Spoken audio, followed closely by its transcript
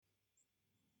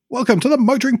Welcome to the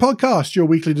Motoring Podcast, your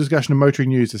weekly discussion of motoring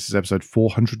news. This is episode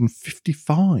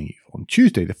 455 on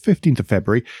Tuesday, the 15th of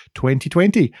February,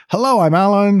 2020. Hello, I'm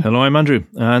Alan. Hello, I'm Andrew.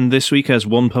 And this week, as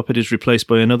one puppet is replaced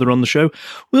by another on the show,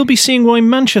 we'll be seeing why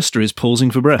Manchester is pausing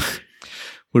for breath.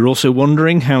 We're also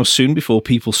wondering how soon before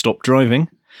people stop driving.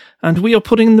 And we are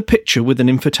putting in the picture with an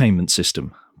infotainment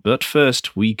system. But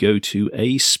first, we go to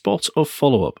a spot of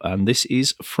follow-up, and this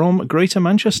is from Greater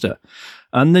Manchester.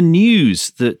 And the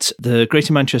news that the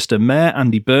Greater Manchester Mayor,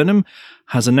 Andy Burnham,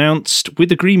 has announced,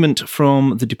 with agreement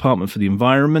from the Department for the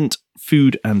Environment,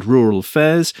 Food and Rural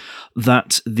Affairs,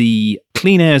 that the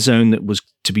clean air zone that was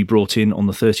to be brought in on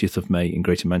the 30th of May in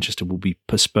Greater Manchester will be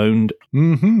postponed.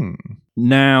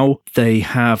 Now they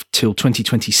have till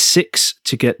 2026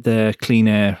 to get their clean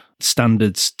air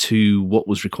standards to what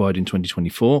was required in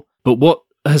 2024. But what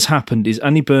has happened is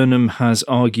Andy Burnham has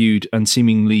argued and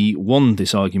seemingly won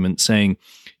this argument, saying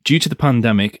due to the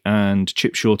pandemic and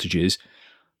chip shortages,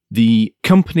 the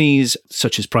companies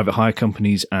such as private hire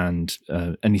companies and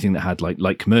anything that had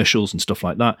like commercials and stuff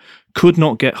like that could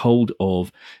not get hold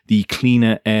of the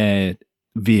cleaner air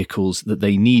vehicles that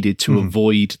they needed to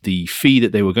avoid the fee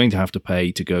that they were going to have to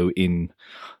pay to go in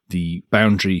the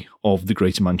boundary of the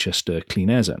Greater Manchester Clean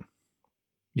Air Zone.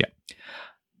 Yeah.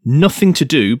 Nothing to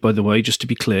do, by the way, just to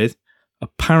be clear,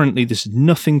 apparently this is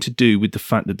nothing to do with the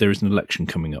fact that there is an election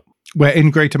coming up. We're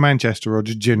in Greater Manchester or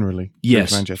just generally?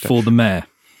 Yes, for the mayor.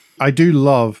 I do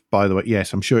love, by the way,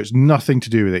 yes, I'm sure it's nothing to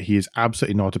do with it. He is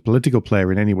absolutely not a political player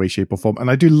in any way, shape or form.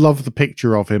 And I do love the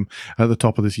picture of him at the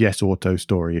top of this Yes Auto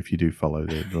story, if you do follow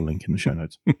the link in the show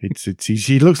notes.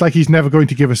 He looks like he's never going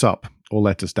to give us up or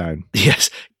let us down. Yes.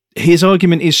 His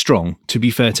argument is strong, to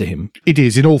be fair to him. It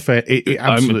is, in all fair. It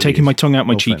absolutely I'm taking my tongue out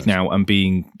my cheek fairness. now and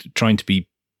trying to be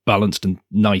balanced and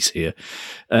nice here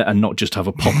and not just have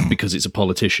a pop because it's a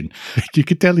politician. You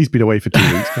could tell he's been away for 2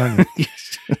 weeks, can't you?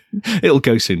 Yes. It'll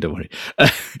go soon, don't worry.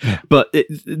 But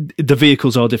the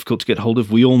vehicles are difficult to get hold of.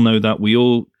 We all know that. We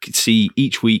all see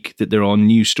each week that there are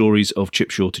new stories of chip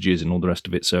shortages and all the rest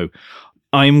of it. So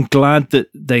I'm glad that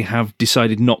they have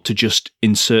decided not to just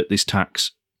insert this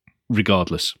tax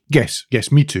regardless. Yes,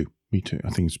 me too. I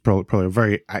think it's probably a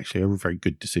very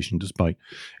good decision despite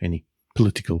any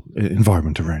political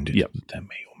environment around it that there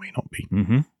may or may not be.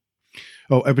 Mm-hmm.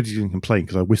 Oh, everybody's going to complain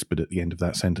because I whispered at the end of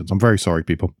that sentence. I'm very sorry,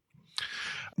 people.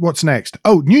 What's next?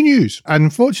 Oh, new news. And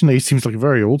unfortunately, it seems like a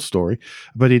very old story,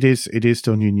 but it is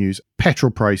still new news.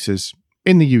 Petrol prices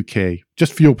in the UK,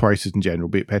 just fuel prices in general,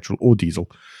 be it petrol or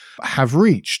diesel, have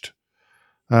reached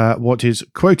what is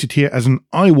quoted here as an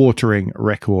eye-watering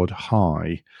record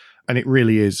high. And it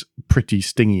really is pretty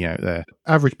stingy out there.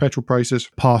 Average petrol prices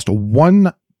passed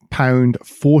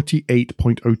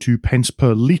 £1.48.02 pence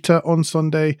per litre on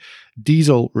Sunday.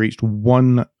 Diesel reached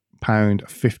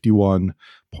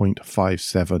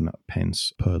 £1.51.57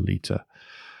 pence per litre.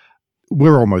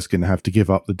 We're almost going to have to give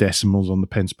up the decimals on the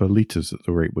pence per litres at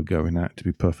the rate we're going at, to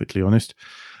be perfectly honest.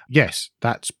 Yes,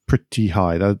 that's pretty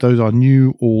high. Those are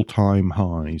new all-time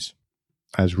highs,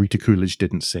 as Rita Coolidge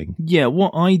didn't sing. Yeah,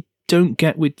 what I don't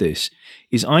get with this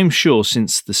is I'm sure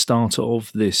since the start of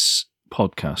this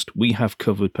podcast, we have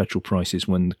covered petrol prices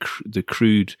when the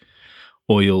crude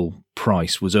oil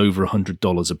price was over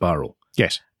 $100 a barrel.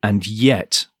 Yes. And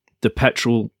yet the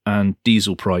petrol and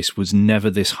diesel price was never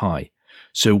this high.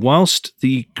 So whilst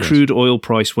the crude oil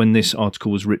price, when this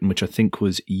article was written, which I think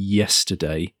was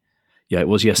yesterday, it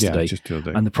was yesterday, just the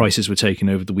other day. And the prices were taken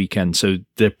over the weekend, so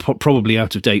they're probably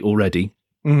out of date already.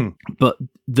 Mm-hmm. But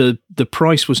the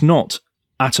price was not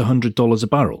at $100 a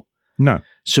barrel. No.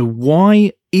 So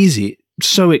why is it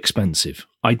so expensive?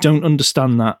 I don't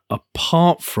understand that,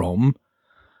 apart from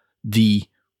the,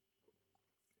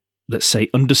 let's say,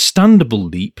 understandable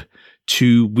leap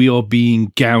to we are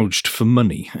being gouged for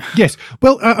money. Yes.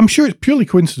 Well, I'm sure it's purely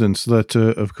coincidence that,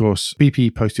 of course,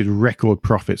 BP posted record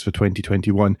profits for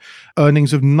 2021,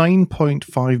 earnings of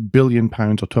 £9.5 billion or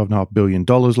 $12.5 billion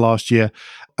last year.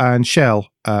 And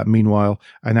Shell, meanwhile,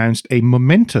 announced a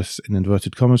momentous, in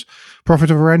inverted commas,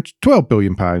 profit of around £12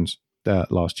 billion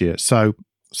last year. So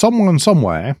someone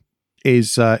somewhere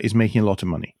is making a lot of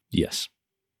money. Yes.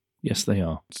 Yes, they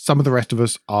are. Some of the rest of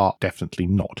us are definitely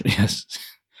not. Yes.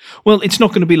 Well, it's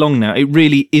not going to be long now. It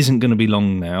really isn't going to be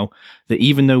long now that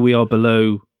even though we are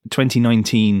below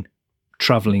 2019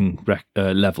 travelling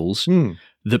levels,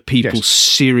 that people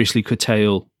seriously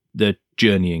curtail their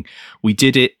journeying. We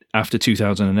did it after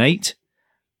 2008,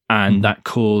 and that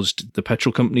caused the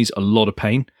petrol companies a lot of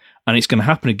pain. And it's going to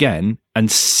happen again.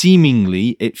 And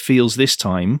seemingly it feels this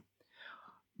time,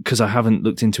 because I haven't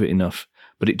looked into it enough,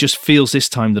 but it just feels this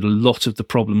time that a lot of the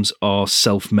problems are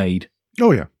self-made.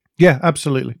 Oh, yeah. Yeah,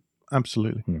 absolutely.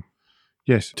 Absolutely.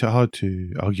 Yes, hard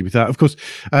to argue with that. Of course,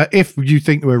 if you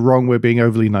think we're wrong, we're being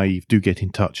overly naive, do get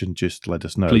in touch and just let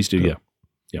us know. Please do, yeah.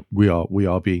 Yep. We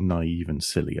are being naive and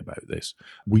silly about this.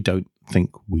 We don't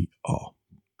think we are.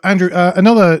 Andrew,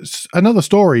 another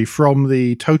story from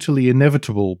the totally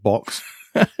inevitable box.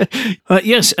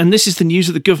 Yes, and this is the news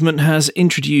that the government has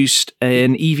introduced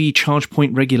an EV charge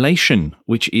point regulation,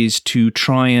 which is to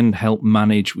try and help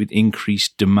manage with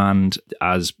increased demand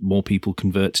as more people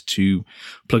convert to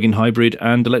plug-in hybrid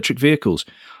and electric vehicles.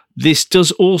 This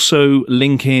does also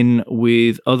link in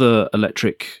with other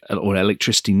electric or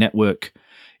electricity network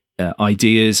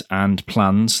ideas and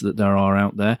plans that there are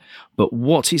out there. But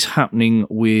what is happening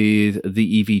with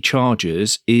the EV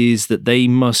chargers is that they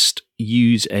must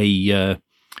use a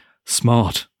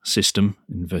smart system,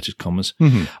 inverted commas,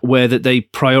 where that they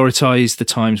prioritize the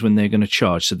times when they're going to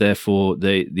charge. So therefore,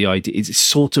 the idea is it's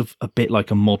sort of a bit like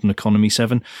a modern economy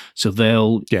 7. So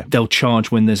they'll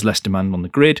charge when there's less demand on the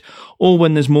grid or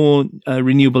when there's more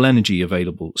renewable energy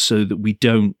available, so that we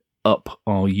don't up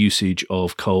our usage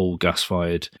of coal,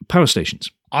 gas-fired power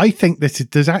stations. I think that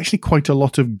there's actually quite a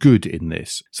lot of good in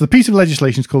this. So the piece of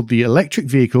legislation is called the Electric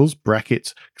Vehicles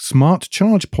 (brackets Smart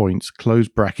Charge Points) (close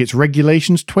brackets)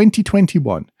 Regulations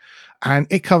 2021, and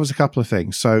it covers a couple of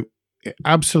things. So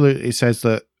it says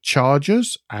that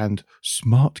chargers and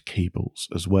smart cables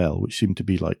as well, which seem to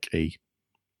be like a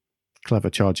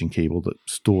clever charging cable that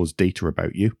stores data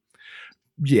about you.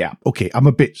 Yeah, okay, I'm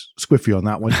a bit squiffy on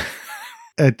that one.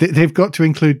 They've got to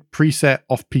include preset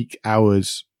off-peak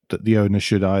hours that the owner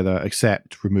should either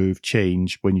accept, remove,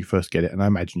 change when you first get it. And I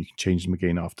imagine you can change them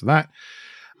again after that.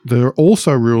 There are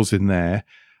also rules in there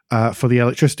for the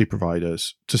electricity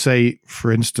providers to say,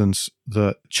 for instance,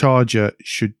 the charger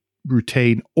should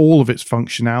retain all of its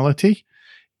functionality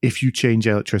if you change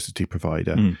electricity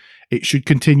provider. It should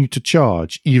continue to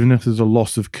charge even if there's a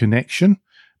loss of connection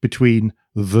between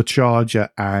the charger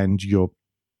and your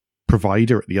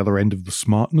provider at the other end of the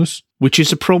smartness. Which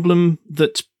is a problem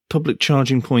that public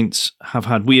charging points have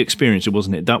had. We experienced it,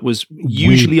 wasn't it? That was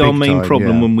usually our main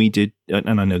problem when we did,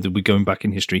 and I know that we're going back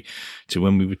in history to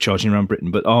when we were charging around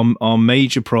Britain, but our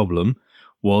major problem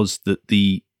was that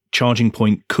the charging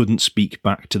point couldn't speak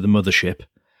back to the mothership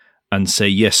and say,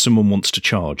 yes, someone wants to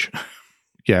charge.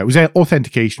 Yeah, it was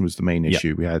authentication was the main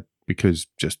issue we had, because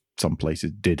just some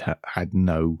places had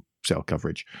no cell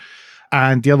coverage.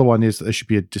 And the other one is that there should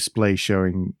be a display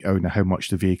showing owner how much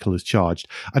the vehicle is charged.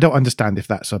 I don't understand if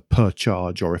that's a per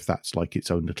charge or if that's like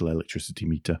its own little electricity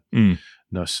meter.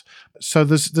 So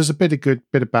there's a bit of good,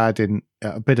 bit of bad, in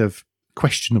a bit of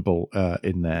questionable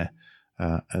in there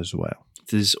as well.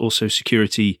 There's also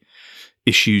security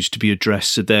issues to be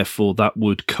addressed, so therefore that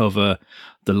would cover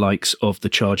the likes of the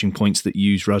charging points that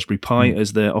use Raspberry Pi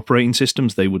as their operating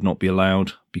systems. They would not be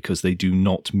allowed because they do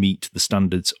not meet the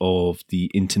standards of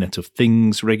the Internet of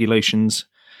Things regulations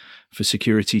for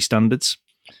security standards.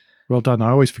 Well done. I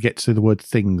always forget to say the word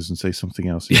things and say something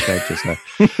else instead just now.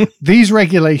 These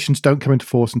regulations don't come into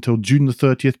force until June the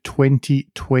 30th,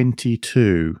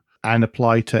 2022. And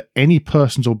apply to any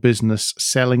persons or business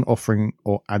selling, offering,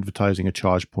 or advertising a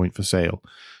charge point for sale.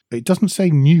 It doesn't say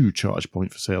new charge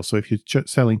point for sale. So if you're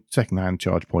selling secondhand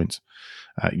charge points,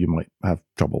 you might have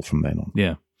trouble from then on.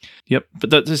 Yeah. Yep.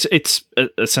 But it's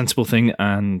a sensible thing.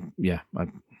 And yeah,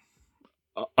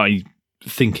 I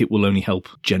think it will only help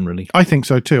generally. I think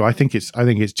so too. I think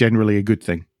it's generally a good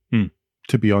thing.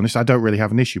 To be honest, I don't really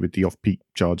have an issue with the off-peak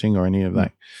charging or any of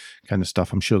that kind of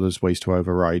stuff. I'm sure there's ways to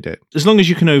override it. As long as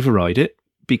you can override it,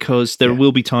 because there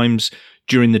will be times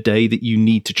during the day that you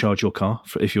need to charge your car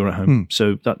if you're at home.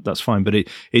 So that's fine. But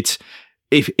it's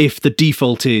if the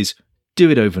default is do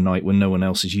it overnight when no one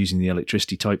else is using the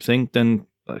electricity type thing, then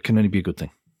that can only be a good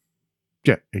thing.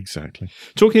 Yeah, exactly.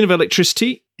 Talking of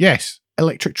electricity. Yes,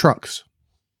 electric trucks.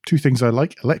 Two things I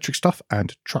like, electric stuff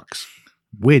and trucks.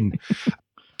 Win.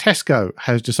 Tesco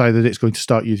has decided it's going to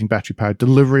start using battery-powered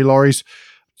delivery lorries.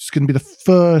 It's going to be the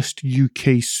first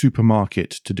UK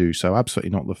supermarket to do so. Absolutely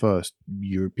not the first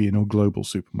European or global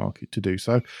supermarket to do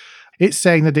so. It's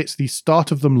saying that it's the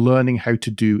start of them learning how to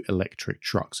do electric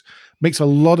trucks. Makes a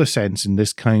lot of sense in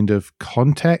this kind of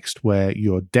context where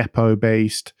you're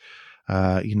depot-based.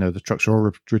 The trucks are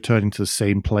all returning to the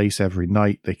same place every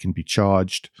night. They can be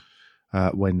charged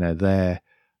when they're there.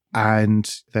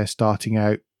 And they're starting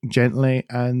out gently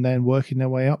and then working their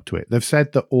way up to it. They've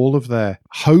said that all of their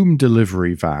home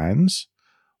delivery vans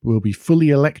will be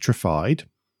fully electrified.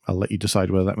 I'll let you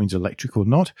decide whether that means electric or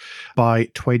not. By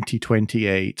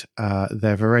 2028,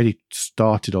 they've already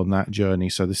started on that journey.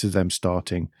 So this is them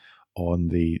starting on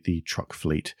the truck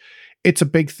fleet. It's a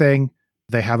big thing.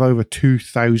 They have over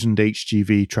 2,000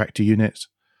 HGV tractor units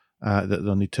that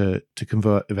they'll need to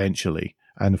convert eventually.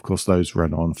 And of course, those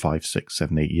run on 5, 6,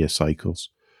 7, 8 year cycles.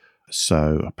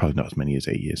 So probably not as many as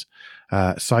 8 years.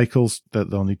 Cycles that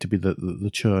they'll need to be the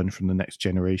churn from the next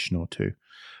generation or two.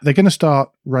 They're going to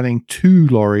start running 2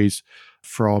 lorries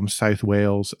from South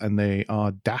Wales, and they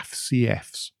are DAF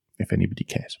CFs, if anybody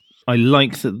cares. I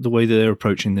like the way that they're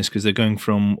approaching this, because they're going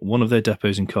from one of their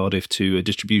depots in Cardiff to a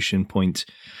distribution point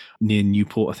near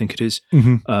Newport, I think it is.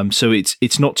 Mm-hmm. So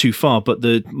it's not too far, but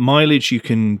the mileage you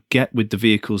can get with the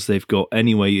vehicles they've got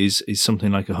anyway is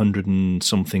something like 100 and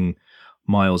something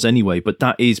miles anyway, but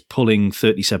that is pulling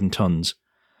 37 tons.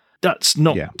 That's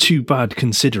not too bad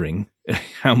considering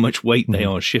how much weight they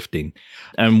are shifting.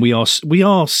 And we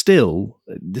are still,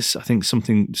 this, I think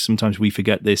sometimes we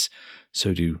forget this,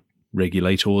 so do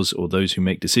regulators or those who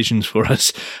make decisions for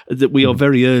us, that we are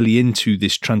very early into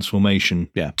this transformation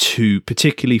to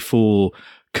particularly for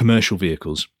commercial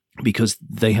vehicles, because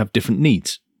they have different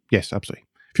needs. Yes, absolutely.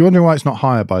 If you're wondering why it's not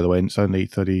higher, by the way, and it's only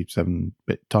 37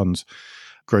 tons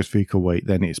gross vehicle weight,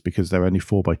 then it's because they're only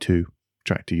 4x2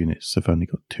 tractor units. So they've only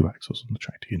got 2 axles on the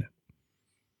tractor unit.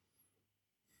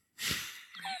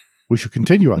 We should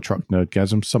continue our truck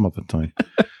nerdgasm some other time.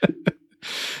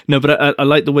 No, but I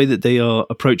like the way that they are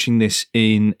approaching this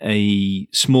in a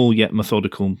small yet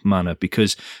methodical manner,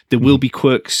 because there will be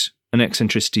quirks and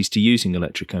eccentricities to using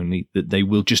electric only that they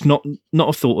will just not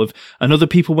have thought of, and other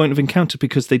people won't have encountered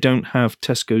because they don't have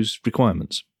Tesco's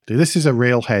requirements. This is a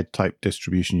railhead type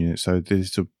distribution unit, so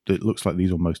it looks like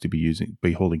these will mostly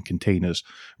be holding containers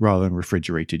rather than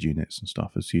refrigerated units and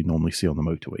stuff, as you normally see on the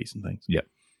motorways and things. Yeah.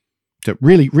 So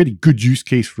really, really good use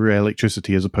case for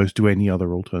electricity as opposed to any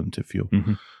other alternative fuel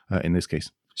in this case.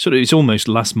 So it's almost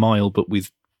last mile, but with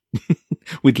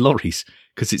with lorries,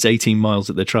 because it's 18 miles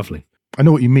that they're travelling. I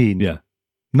know what you mean. Yeah.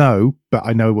 No, but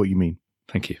I know what you mean.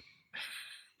 Thank you.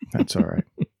 That's all right.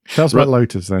 Tell us about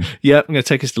Lotus then. Yeah, I'm going to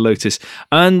take us to Lotus.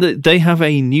 And they have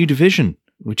a new division,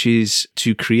 which is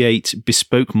to create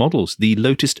bespoke models, the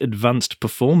Lotus Advanced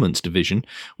Performance Division,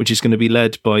 which is going to be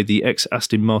led by the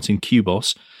ex-Aston Martin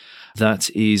Q-boss. That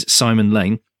is Simon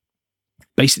Lane.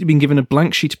 Basically been given a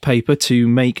blank sheet of paper to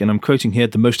make, and I'm quoting here,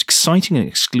 the most exciting and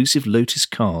exclusive Lotus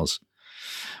cars,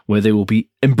 where they will be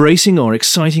embracing our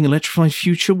exciting electrified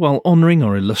future while honouring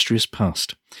our illustrious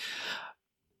past.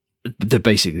 They're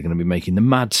basically going to be making the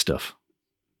mad stuff.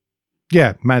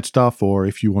 Yeah, mad stuff, or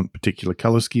if you want particular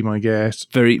colour scheme, I guess.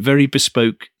 Very, very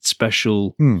bespoke,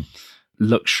 special,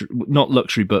 luxury, not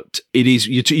luxury, but it is,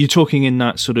 you're talking in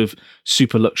that sort of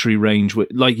super luxury range,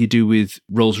 like you do with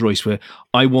Rolls-Royce, where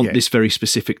I want this very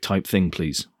specific type thing,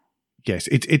 please. Yes,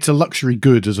 it's a luxury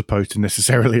good as opposed to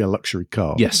necessarily a luxury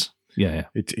car. Yes. Yeah.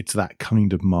 It's that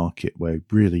kind of market where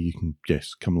really you can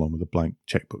just come along with a blank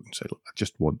checkbook and say, look, I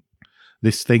just want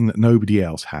this thing that nobody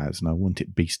else has, and I want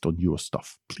it based on your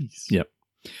stuff, please. Yep.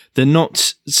 They're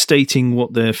not stating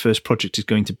what their first project is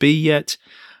going to be yet,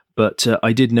 but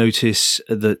I did notice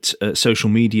that social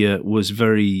media was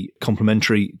very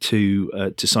complimentary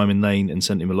to Simon Lane and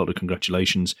sent him a lot of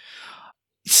congratulations.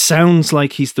 Sounds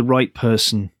like he's the right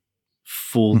person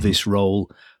for this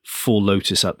role for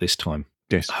Lotus at this time.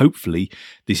 Yes. Hopefully,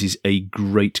 this is a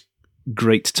great,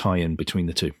 great tie-in between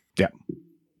the two. Yeah.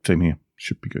 Same here.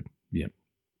 Should be good. Yeah.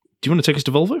 Do you want to take us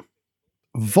to Volvo?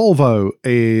 Volvo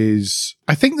is,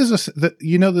 I think there's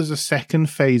a second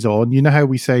phase on. You know how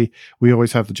we say, we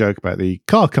always have the joke about the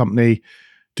car company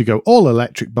to go all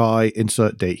electric by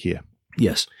insert date here.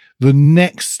 Yes. The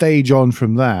next stage on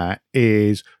from that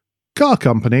is car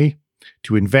company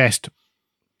to invest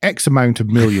X amount of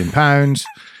 £1 million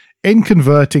in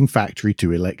converting factory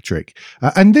to electric.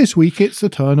 And this week, it's the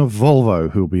turn of Volvo,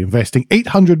 who will be investing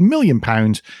 £800 million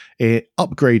in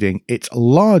upgrading its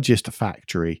largest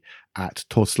factory at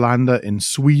Torslanda in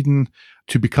Sweden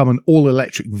to become an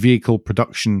all-electric vehicle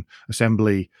production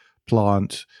assembly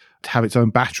plant, to have its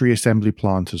own battery assembly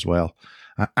plant as well,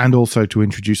 and also to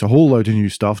introduce a whole load of new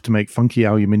stuff to make funky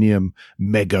aluminium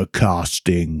mega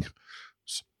casting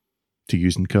to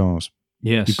use in cars.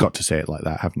 Yes. You've got to say it like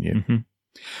that, haven't you? Mm-hmm.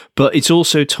 But it's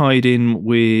also tied in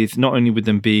with not only with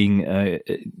them being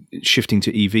shifting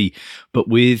to EV, but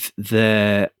with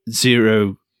their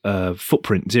zero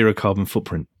carbon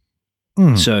footprint.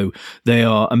 So they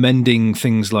are amending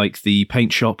things like the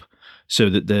paint shop so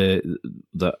that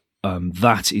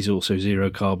that is also zero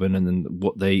carbon, and then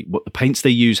what the paints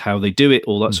they use, how they do it,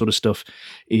 all that sort of stuff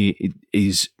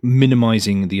is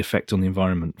minimizing the effect on the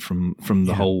environment from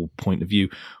the whole point of view.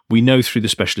 We know through the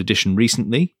special edition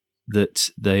recently that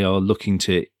they are looking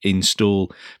to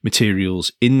install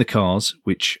materials in the cars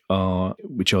which are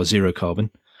zero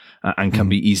carbon, and can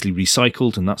be easily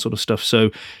recycled and that sort of stuff. So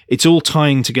it's all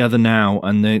tying together now,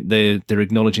 and they're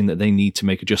acknowledging that they need to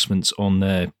make adjustments on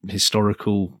their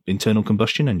historical internal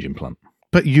combustion engine plant.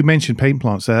 But you mentioned paint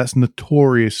plants there. That's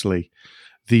notoriously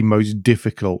the most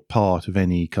difficult part of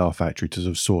any car factory to sort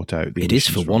of sort out. It is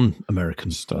for one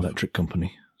American electric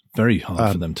company. Very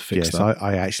hard for them to fix that. Yes,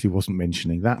 I actually wasn't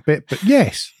mentioning that bit, but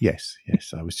yes,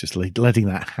 I was just letting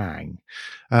that hang.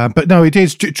 But no, it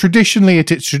is traditionally.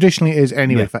 It is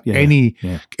anyway.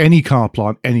 Any car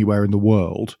plant anywhere in the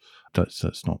world.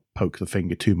 Let's not poke the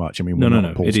finger too much. I mean, we're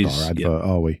not a Polestar advert,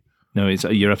 are we? No,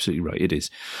 you're absolutely right. It is.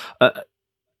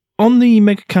 On the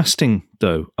mega casting,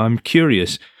 though, I'm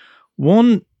curious.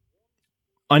 One,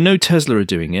 I know Tesla are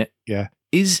doing it. Yeah.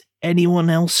 Is anyone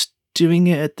else doing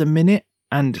it at the minute?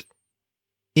 And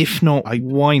if not,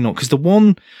 why not? Because the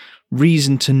one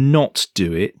reason to not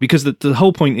do it, because the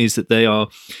whole point is that they are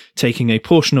taking a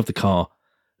portion of the car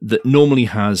that normally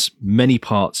has many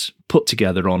parts put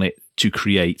together on it to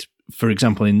create, for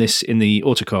example, in the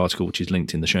Autocar article, which is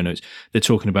linked in the show notes, they're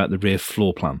talking about the rear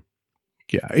floor plan.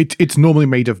 Yeah, it's normally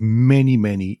made of many,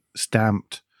 many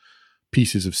stamped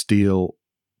pieces of steel,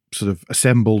 sort of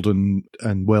assembled and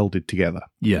welded together.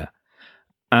 Yeah.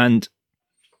 And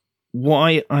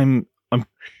why I'm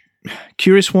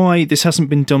curious why this hasn't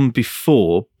been done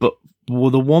before, but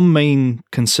the one main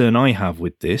concern I have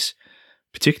with this,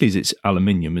 particularly as it's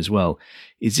aluminium as well,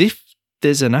 is if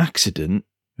there's an accident,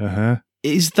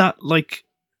 is that like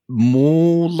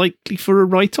more likely for a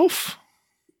write-off?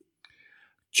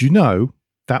 Do you know,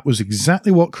 that was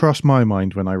exactly what crossed my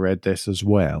mind when I read this as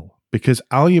well, because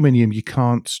aluminium, you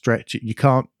can't stretch it, you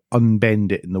can't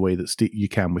unbend it in the way that you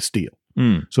can with steel.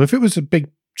 So if it was a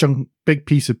big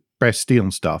piece of pressed steel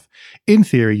and stuff, in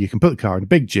theory, you can put the car in a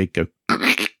big jig, go,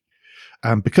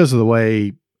 and because of the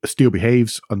way steel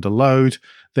behaves under load,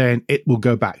 then it will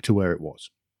go back to where it was,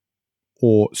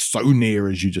 or so near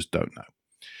as you just don't know.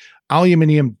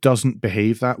 Aluminium doesn't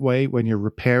behave that way. When you're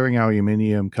repairing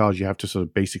aluminium cars, you have to sort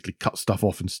of basically cut stuff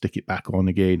off and stick it back on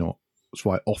again, or that's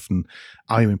why often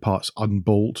aluminium parts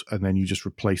unbolt and then you just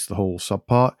replace the whole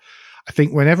subpart. I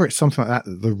think whenever it's something like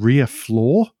that, the rear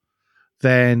floor,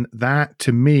 then that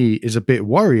to me is a bit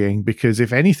worrying, because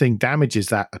if anything damages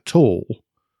that at all,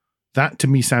 that to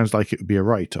me sounds like it would be a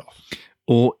write-off.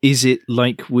 Or is it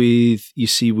like with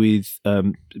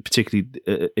particularly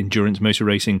endurance motor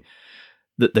racing,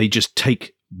 that they just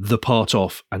take the part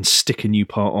off and stick a new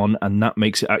part on, and that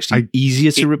makes it actually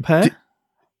easier to repair?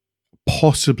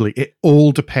 Possibly. It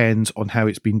all depends on how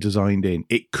it's been designed in.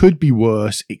 It could be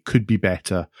worse, it could be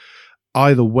better.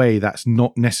 Either way, that's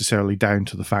not necessarily down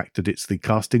to the fact that it's the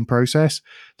casting process.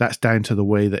 That's down to the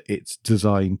way that it's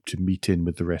designed to meet in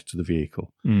with the rest of the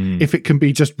vehicle. If it can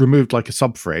be just removed like a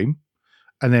subframe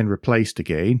and then replaced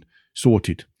again,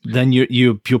 sorted. Then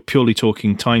you're purely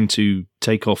talking time to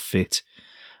take off, fit,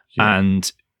 and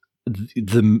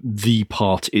the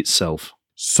part itself.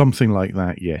 Something like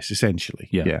that, yes, essentially.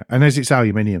 Yeah. And as it's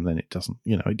aluminium, then it doesn't,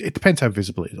 it depends how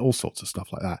visible it is, all sorts of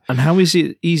stuff like that. And how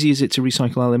easy is it to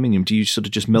recycle aluminium? Do you sort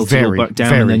of just melt it all back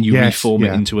down and then you reform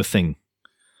it into a thing?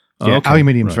 Yeah,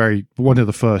 aluminium's one of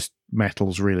the first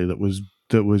metals really that was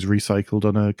recycled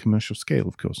on a commercial scale,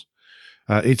 of course.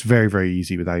 It's very, very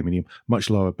easy with aluminium, much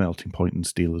lower melting point than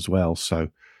steel as well, so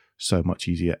much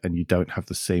easier, and you don't have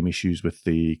the same issues with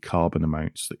the carbon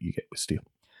amounts that you get with steel.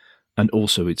 And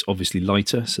also, it's obviously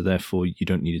lighter, so therefore you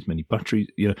don't need as many batteries.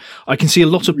 I can see a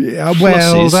lot of pluses.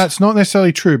 Well, that's not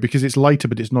necessarily true, because it's lighter,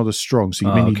 but it's not as strong. So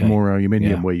you may need more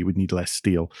aluminium where you would need less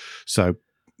steel. So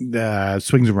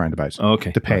swings and roundabouts.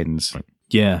 Okay, depends. Right.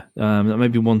 Yeah, that may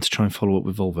be one to try and follow up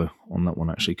with Volvo on that one,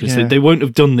 actually, because they won't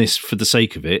have done this for the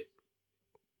sake of it.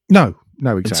 No,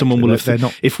 exactly. And someone will have.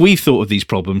 Not. If we thought of these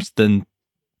problems, then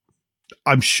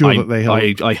I'm sure that they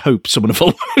help. I hope someone of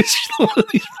Volvo has thought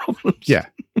of these problems. Yeah.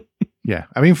 Yeah,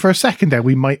 I mean, for a second there,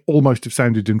 we might almost have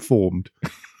sounded informed.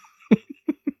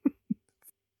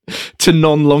 To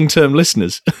non-long-term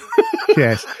listeners.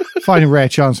 Yes, fine and rare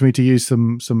chance for me to use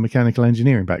some mechanical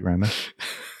engineering background there.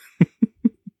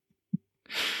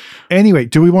 Anyway,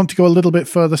 do we want to go a little bit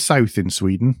further south in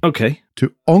Sweden? Okay.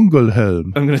 To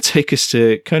Ängelholm. I'm going to take us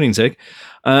to Koenigsegg.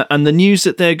 And the news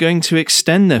that they're going to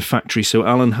extend their factory, so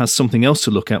Alan has something else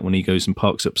to look at when he goes and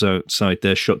parks up outside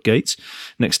their shut gates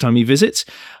next time he visits.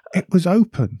 It was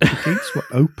open. The gates were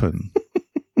open.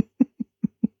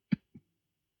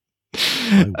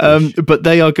 But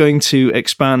they are going to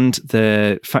expand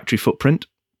their factory footprint,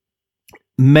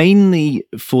 mainly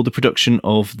for the production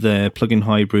of their plug-in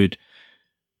hybrid.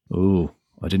 Oh,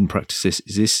 I didn't practice this.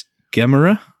 Is this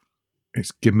Gemera?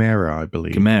 It's Gemera, I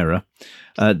believe. Gemera.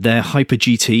 Their Hyper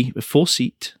GT, a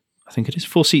 4-seat. I think it is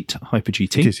 4-seat Hyper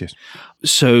GT. It is, yes.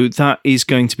 So that is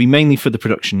going to be mainly for the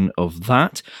production of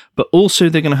that, but also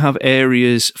they're going to have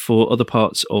areas for other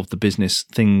parts of the business,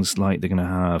 things like they're going to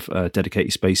have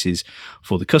dedicated spaces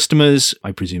for the customers.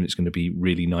 I presume it's going to be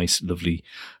really nice, lovely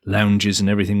lounges and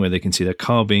everything where they can see their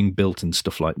car being built and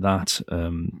stuff like that,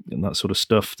 and that sort of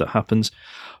stuff that happens.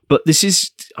 But this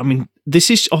is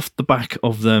off the back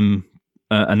of them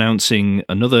announcing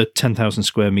another 10,000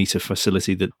 square meter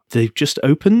facility that they've just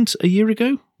opened a year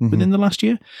ago, within the last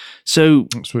year. So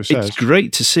That's what it says. it's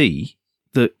great to see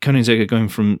that Koenigsegg are going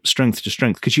from strength to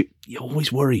strength, because you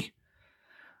always worry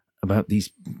about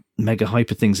these mega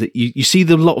hyper things that you see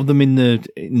a lot of them in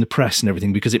the press and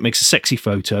everything, because it makes a sexy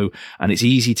photo and it's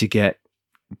easy to get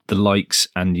the likes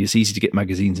and it's easy to get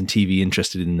magazines and TV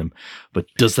interested in them. But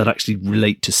does that actually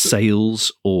relate to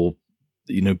sales or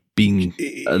being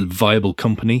a viable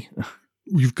company?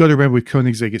 You've got to remember with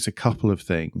Koenigsegg, it's a couple of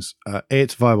things. A,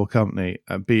 it's a viable company.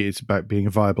 B, it's about being a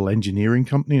viable engineering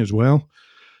company as well.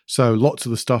 So lots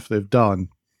of the stuff they've done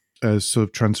is sort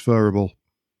of transferable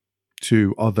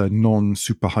to other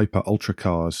non-super hyper ultra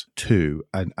cars too.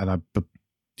 And the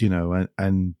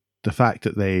fact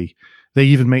that they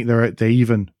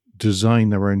even design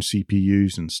their own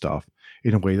CPUs and stuff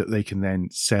in a way that they can then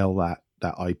sell that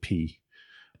IP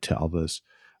to others,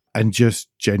 and just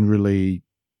generally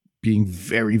being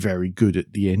very, very good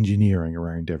at the engineering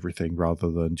around everything,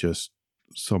 rather than just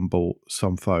some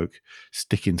folk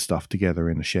sticking stuff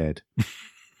together in a shed.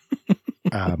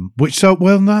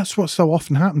 That's what so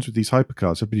often happens with these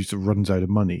hypercars. Everybody just runs out of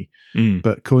money.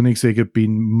 But Koenigsegg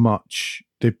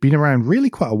they've been around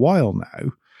really quite a while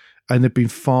now, and they've been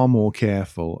far more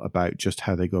careful about just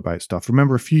how they go about stuff.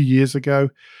 Remember a few years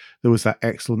ago, there was that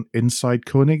excellent Inside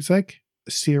Koenigsegg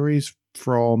series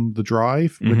from the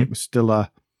Drive, when it was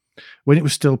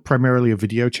still primarily a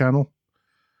video channel.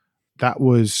 That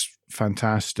was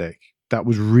fantastic. That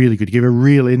was really good. It gave a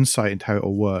real insight into how it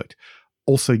all worked.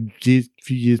 Also, a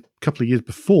couple of years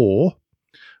before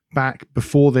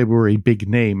they were a big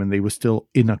name and they were still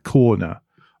in a corner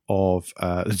of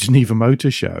the Geneva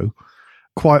Motor Show,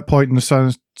 quiet point on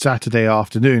a Saturday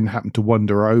afternoon, happened to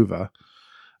wander over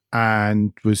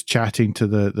and was chatting to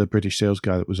the British sales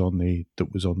guy that was on the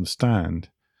stand,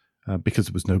 because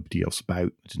there was nobody else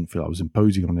about. I didn't feel I was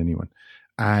imposing on anyone,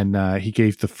 and he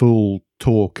gave the full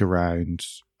talk around.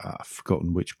 I've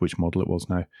forgotten which model it was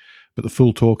now, but the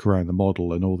full talk around the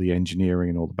model and all the engineering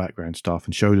and all the background stuff,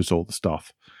 and showed us all the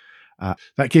stuff.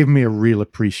 That gave me a real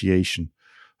appreciation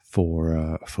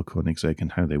for Koenigsegg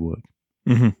and how they work.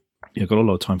 Mm-hmm. Yeah, got a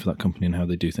lot of time for that company and how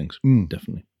they do things.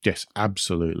 Definitely. Yes,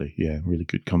 absolutely. Yeah, really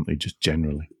good company, just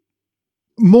generally.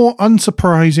 More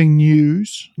unsurprising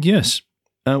news. Yes.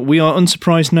 We are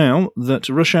unsurprised now that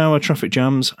rush hour traffic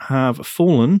jams have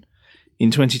fallen in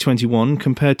 2021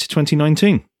 compared to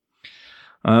 2019.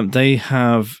 They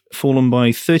have fallen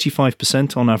by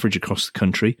 35% on average across the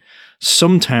country.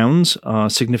 Some towns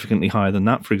are significantly higher than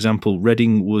that. For example,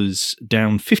 Reading was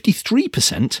down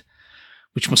 53%,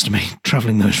 which must have made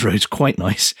travelling those roads quite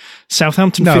nice.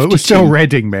 Southampton, 52%. No, it was still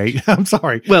Reading, mate. I'm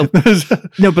sorry. Well,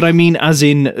 no, but I mean as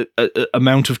in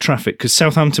amount of traffic, because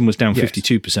Southampton was down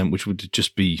 52%, which would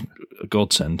just be a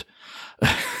godsend.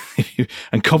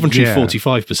 And Coventry,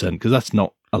 45%, because that's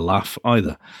not a laugh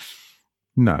either.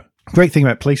 No. Great thing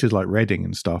about places like Reading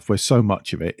and stuff, where so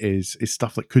much of it is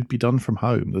stuff that could be done from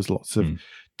home. There's lots of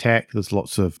tech, there's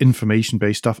lots of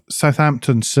information-based stuff.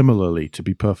 Southampton, similarly, to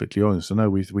be perfectly honest. I know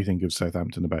we think of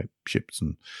Southampton about ships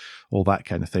and all that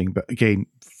kind of thing, but again,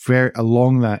 very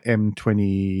along that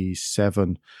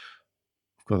M27,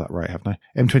 I've got that right, haven't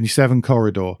I? M27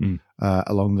 corridor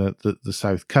along the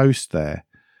south coast there,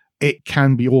 it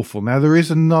can be awful. Now, there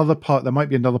might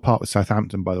be another part with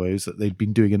Southampton, by the way, is that they've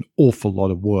been doing an awful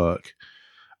lot of work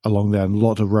along there, and a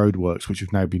lot of roadworks which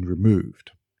have now been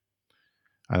removed.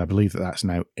 And I believe that that's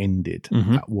now ended,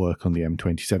 that work on the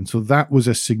M27. So that was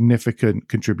a significant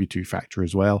contributory factor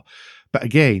as well. But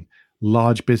again,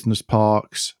 large business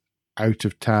parks, out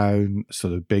of town,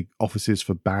 sort of big offices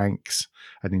for banks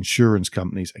and insurance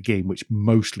companies, again, which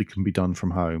mostly can be done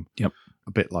from home. Yep.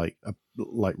 A bit like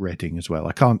Reading as well.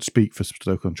 I can't speak for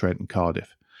Stoke-on-Trent and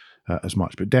Cardiff as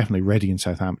much, but definitely Reading and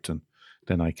Southampton,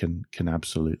 then I can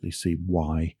absolutely see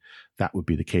why that would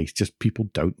be the case. Just people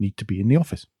don't need to be in the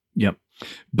office. Yep.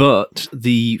 But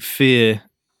the fear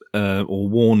or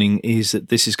warning is that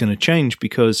this is going to change,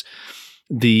 because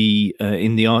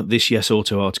this Yes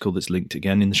Auto article that's linked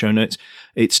again in the show notes,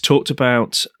 it's talked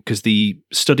about, because the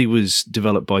study was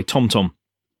developed by TomTom,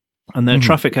 and their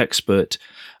traffic expert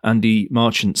Andy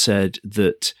Marchant said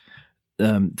that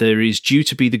there is due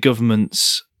to be the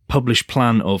government's published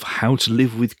plan of how to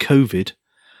live with COVID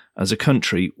as a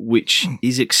country, which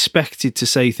is expected to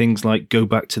say things like go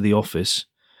back to the office,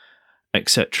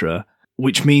 etc.,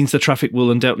 which means the traffic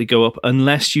will undoubtedly go up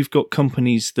unless you've got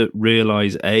companies that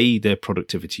realise, A, their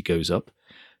productivity goes up,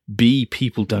 B,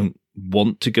 people don't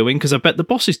want to go in, because I bet the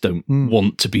bosses don't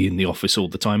want to be in the office all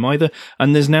the time either.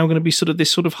 And there's now going to be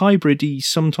this sort of hybrid-y,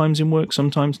 sometimes in work,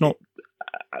 sometimes not,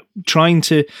 trying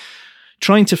to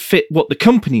fit what the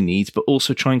company needs, but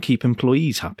also try and keep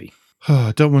employees happy.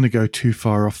 I don't want to go too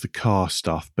far off the car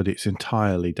stuff, but it's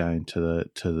entirely down to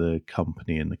the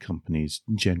company and the company's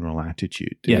general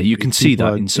attitude. Yeah, you can see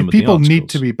that in some of the people articles. need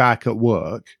to be back at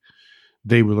work.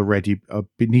 They will already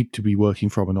need to be working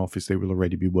from an office. They will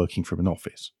already be working from an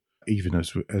office, even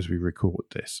as we record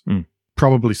this.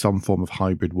 Probably some form of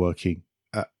hybrid working.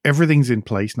 Everything's in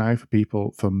place now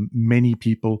for many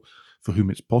people for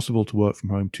whom it's possible to work from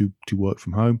home, to work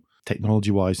from home,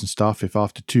 technology-wise and stuff. If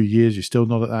after 2 years you're still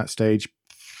not at that stage,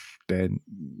 then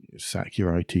sack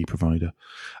your IT provider.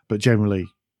 But generally,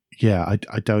 yeah,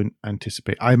 I don't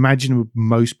anticipate. I imagine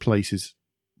most places,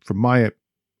 from my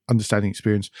understanding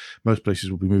experience, most places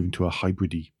will be moving to a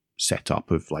hybrid-y setup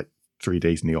of like 3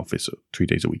 days in the office or 3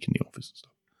 days a week in the office and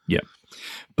stuff. Yeah.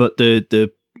 But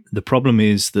the problem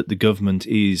is that the government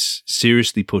is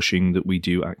seriously pushing that we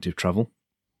do active travel.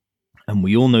 And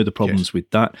we all know the problems with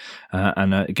that.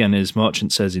 And again, as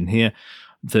Marchant says in here,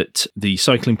 that the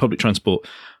cycling, public transport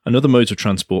and other modes of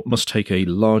transport must take a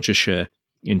larger share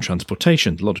in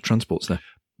transportation. A lot of transport's there.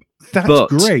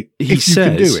 That's great. He if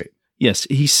says, you can do it. Yes,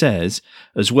 he says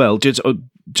as well, just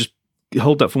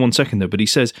hold that for 1 second though, but he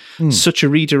says such a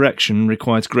redirection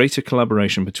requires greater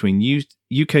collaboration between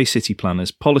UK city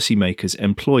planners, policymakers,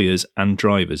 employers and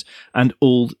drivers, and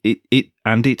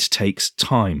it takes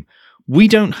time. We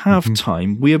don't have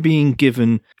time. We are being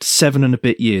given 7 and a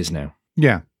bit years now.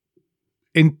 Yeah.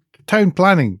 In town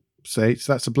planning states,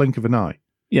 that's a blink of an eye.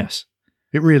 Yes.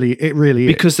 It really is.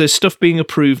 Because there's stuff being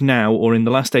approved now or in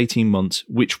the last 18 months,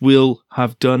 which will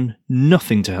have done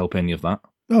nothing to help any of that.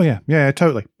 Oh, yeah. Yeah,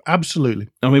 totally. Absolutely.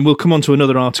 I mean, we'll come on to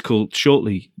another article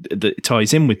shortly that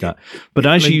ties in with that. But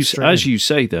as you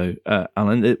say, though,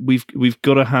 Alan, we've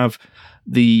got to have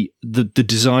the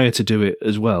desire to do it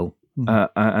as well.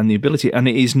 And the ability, and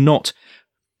it is not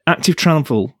active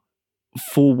travel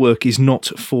for work is not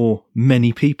for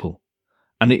many people,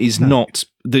 and it is not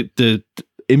the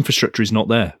infrastructure is not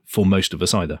there for most of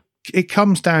us either. It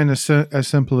comes down as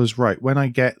simple as, right, when I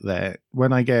get there,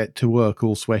 when I get to work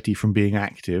all sweaty from being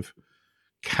active,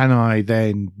 can I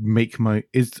then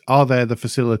are there the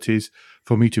facilities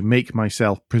for me to make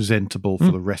myself presentable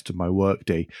for the rest of my work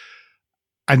day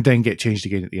and then get changed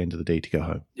again at the end of the day to go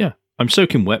home? Yeah. I'm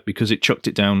soaking wet because it chucked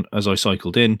it down as I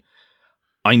cycled in.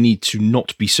 I need to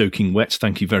not be soaking wet.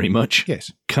 Thank you very much.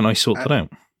 Yes. Can I sort that out?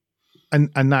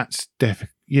 And that's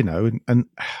and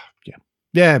yeah.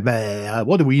 Yeah.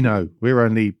 What do we know? We're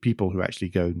only people who actually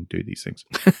go and do these things.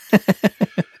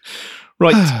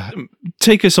 Right.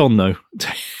 Take us on, though.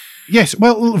 Yes.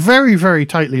 Well, very, very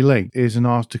tightly linked is an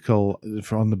article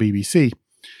from the BBC.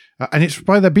 And it's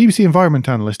by the BBC Environment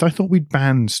Analyst. I thought we'd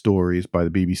ban stories by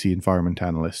the BBC Environment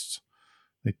Analysts.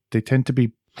 They tend to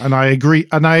be, and I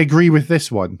agree with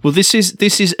this one. Well, this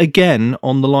is again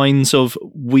on the lines of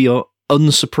we are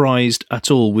unsurprised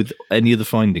at all with any of the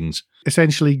findings.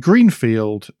 Essentially,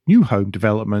 greenfield new home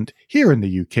development here in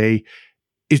the UK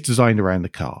is designed around the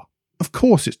car. Of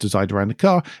course it's designed around the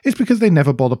car. It's because they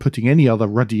never bother putting any other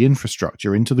ruddy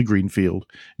infrastructure into the greenfield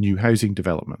new housing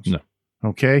developments. No.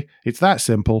 Okay? It's that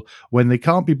simple. When they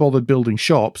can't be bothered building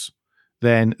shops,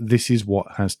 then this is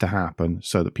what has to happen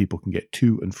so that people can get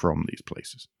to and from these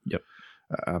places. Yep.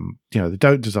 They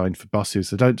don't design for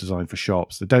buses, they don't design for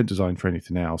shops, they don't design for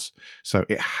anything else. So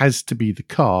it has to be the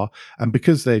car. And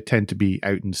because they tend to be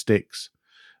out in sticks,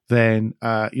 then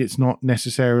it's not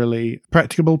necessarily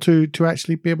practicable to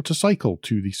actually be able to cycle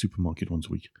to the supermarket once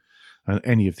a week.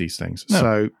 Any of these things. No.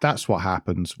 So that's what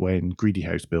happens when greedy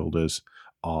house builders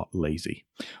are lazy.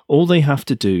 All they have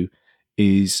to do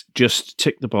is just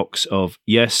tick the box of,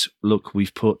 yes, look,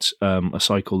 we've put a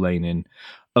cycle lane in.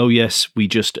 Oh, yes, we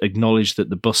just acknowledge that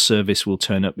the bus service will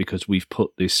turn up because we've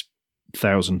put this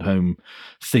 1,000 home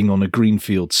thing on a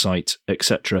greenfield site,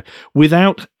 etc.,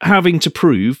 without having to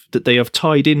prove that they have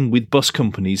tied in with bus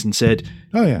companies and said,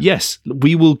 yes,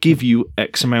 we will give you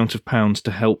X amount of pounds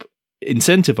to help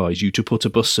incentivize you to put a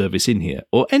bus service in here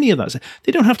or any of that.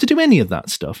 They don't have to do any of that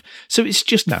stuff. So it's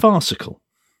just farcical.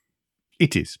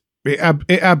 It is. It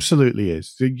absolutely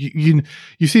is. You've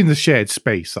seen the shared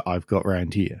space that I've got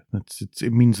around here.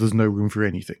 It means there's no room for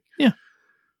anything. Yeah.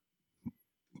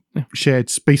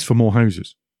 Shared space for more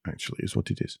houses. actually, is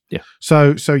what it is. Yeah.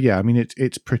 So yeah, I mean,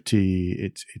 it's pretty,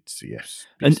 it's yes.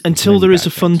 And until there is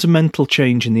a fundamental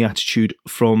change in the attitude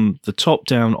from the top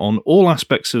down on all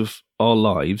aspects of our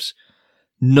lives,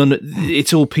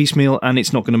 it's all piecemeal and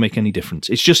it's not going to make any difference.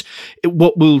 It's just,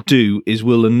 what we'll do is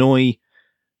we'll annoy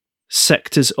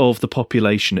sectors of the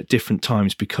population at different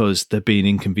times because they're being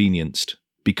inconvenienced,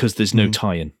 because there's no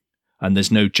tie-in and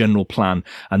there's no general plan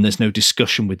and there's no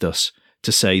discussion with us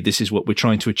to say this is what we're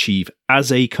trying to achieve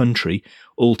as a country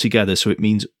all together. So it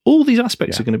means all these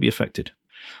aspects are going to be affected.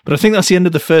 But I think that's the end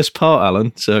of the first part,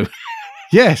 Alan. So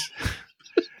yes.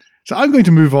 So I'm going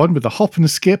to move on with a hop and a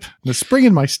skip and a spring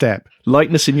in my step.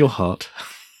 Lightness in your heart.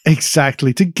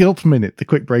 Exactly. To Guilt Minute, the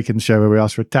quick break in the show where we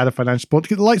ask for a tad of financial support to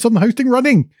get the lights on the hosting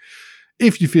running.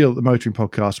 If you feel the Motoring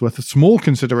Podcast is worth a small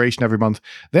consideration every month,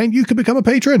 then you can become a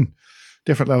patron.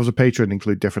 Different levels of patron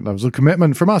include different levels of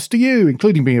commitment from us to you,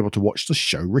 including being able to watch the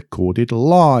show recorded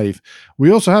live.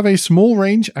 We also have a small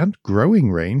range and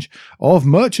growing range of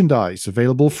merchandise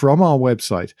available from our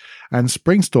website and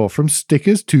Spring Store, from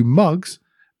stickers to mugs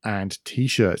and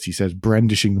t-shirts, he says,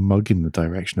 brandishing the mug in the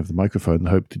direction of the microphone in the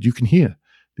hope that you can hear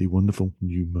the wonderful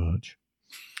new merch.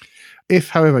 If,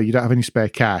 however, you don't have any spare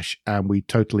cash, and we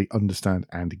totally understand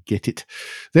and get it,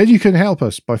 then you can help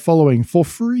us by following for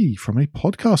free from a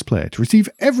podcast player to receive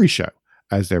every show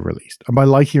as they're released, and by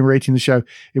liking and rating the show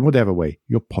in whatever way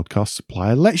your podcast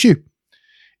supplier lets you.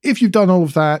 If you've done all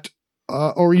of that,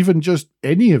 or even just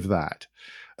any of that,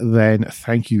 then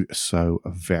thank you so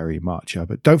very much.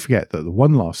 But don't forget that the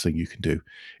one last thing you can do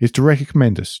is to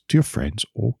recommend us to your friends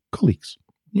or colleagues.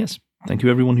 Yes. Thank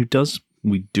you, everyone who does.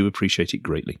 We do appreciate it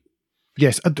greatly.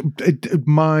 Yes. I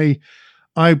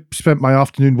spent my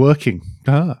afternoon working.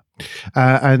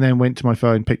 And then went to my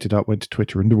phone, picked it up, went to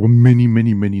Twitter, and there were many,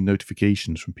 many, many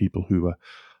notifications from people who were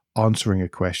answering a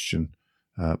question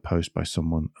posed by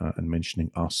someone and mentioning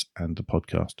us and the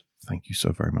podcast. Thank you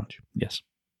so very much. Yes.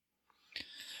 Do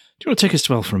you want to take us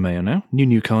to Alfa Romeo now?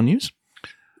 New car news?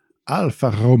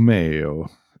 Alfa Romeo.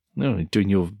 No, you're doing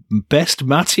your best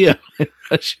Matteo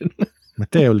impression.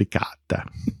 Matteo Licata.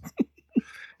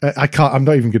 I'm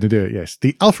not even going to do it, yes.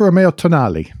 The Alfa Romeo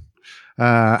Tonale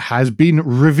has been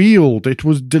revealed. It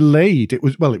was delayed. It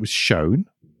was shown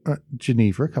at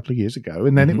Geneva a couple of years ago,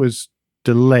 and then it was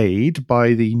delayed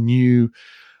by the new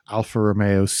Alfa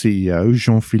Romeo CEO,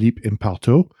 Jean-Philippe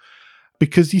Imparto,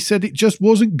 because he said it just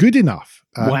wasn't good enough,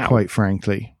 quite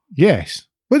frankly. Yes.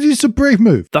 But it's a brave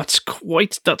move. That's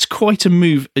quite a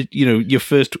move,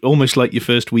 almost like your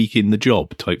first week in the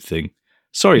job type thing.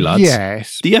 Sorry, lads.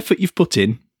 Yes. The effort you've put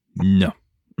in, no.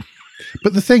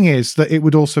 But the thing is that it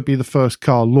would also be the first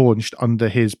car launched under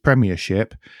his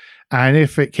premiership. And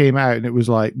if it came out and it was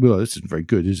like, well, this isn't very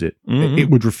good, is it? Mm-hmm. It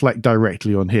would reflect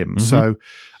directly on him. Mm-hmm. So,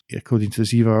 according to the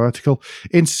Ziva article,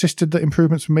 insisted that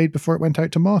improvements were made before it went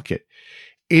out to market.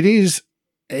 It is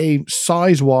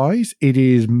size-wise, it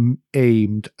is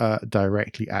aimed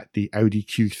directly at the Audi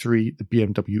Q3, the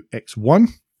BMW X1.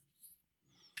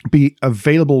 Be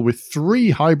available with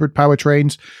 3 hybrid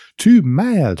powertrains, 2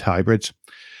 mild hybrids,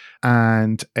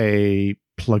 and a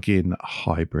plug-in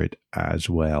hybrid as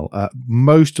well.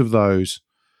 Most of those,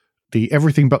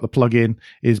 everything but the plug-in,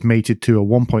 is mated to a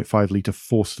 1.5 litre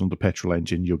 4-cylinder petrol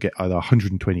engine. You'll get either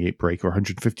 128 brake or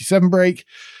 157 brake.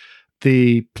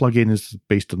 The plug-in is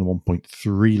based on the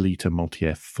 1.3 litre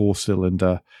multi-air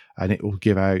 4-cylinder, and it will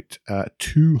give out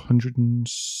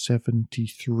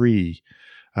 273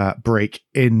 brake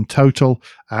in total,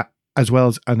 as well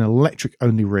as an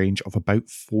electric-only range of about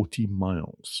 40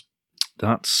 miles.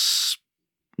 That's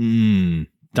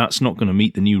not going to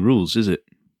meet the new rules, is it?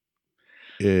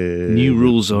 New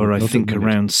rules are, I think,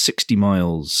 around 60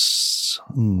 miles.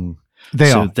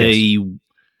 They're going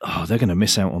to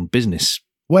miss out on business.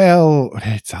 Well,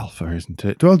 it's Alpha, isn't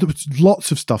it? Well,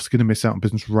 lots of stuff's going to miss out on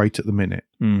business right at the minute.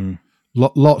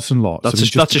 Lots and lots. That's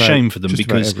a shame for them,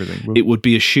 because it would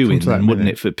be a shoe-in, then, wouldn't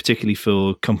it? Particularly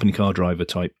for company car driver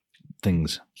type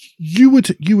things. You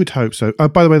would hope so.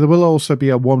 By the way, there will also be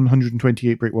a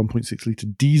 128 brake 1.6 litre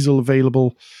diesel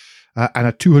available, and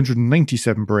a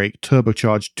 297 brake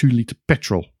turbocharged 2 litre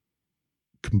petrol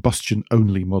combustion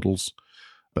only models.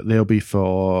 But they'll be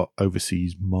for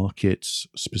overseas markets,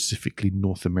 specifically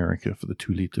North America, for the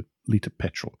 2 litre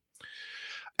petrol.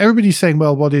 Everybody's saying,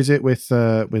 well, what is it with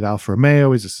Alfa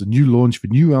Romeo? Is this a new launch for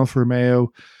new Alfa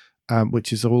Romeo?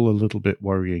 Which is all a little bit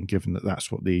worrying, given that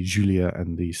that's what the Giulia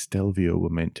and the Stelvio were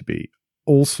meant to be.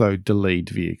 Also delayed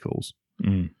vehicles.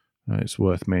 It's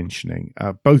worth mentioning.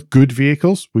 Both good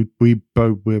vehicles.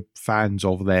 We're fans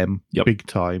of them, big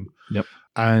time. Yep.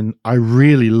 And I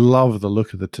really love the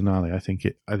look of the Tonale. I think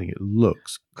it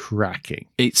looks cracking.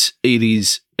 It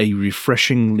is a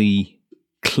refreshingly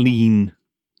clean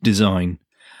design.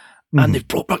 And they've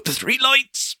brought back the 3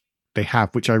 lights. They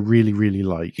have, which I really, really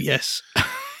like. Yes.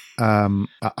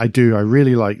 I do. I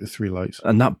really like the 3 lights.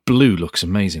 And that blue looks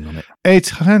amazing on it.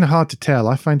 It's kind of hard to tell.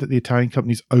 I find that the Italian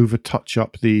companies over-touch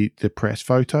up the press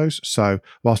photos. So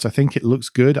whilst I think it looks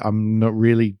good, I'm not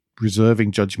really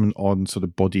reserving judgment on sort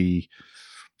of body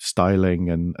styling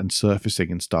and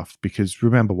surfacing and stuff. Because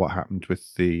remember what happened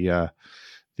with the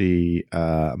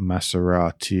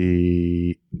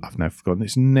Maserati. I've now forgotten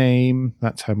its name.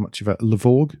 That's how much of a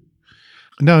Levorg.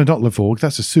 No, not Levorg.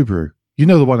 That's a Subaru. You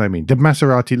know the one I mean. The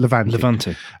Maserati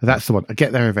Levante. That's the one. I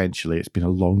get there eventually. It's been a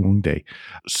long, long day.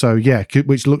 So yeah,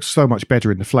 which looks so much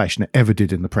better in the flesh than it ever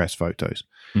did in the press photos.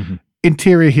 Mm-hmm.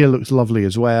 Interior here looks lovely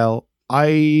as well.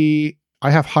 I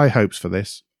have high hopes for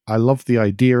this. I love the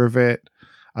idea of it.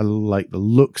 I like the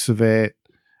looks of it.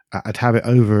 I'd have it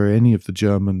over any of the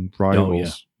German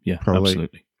rivals. Oh, yeah, probably.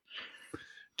 Absolutely.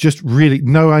 Just really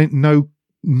no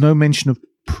mention of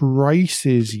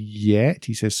prices yet.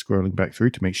 He says, scrolling back through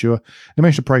to make sure. No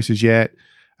mention of prices yet.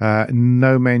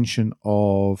 No mention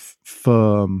of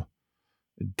firm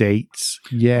dates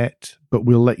yet, but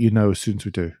we'll let you know as soon as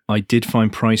we do. I did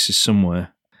find prices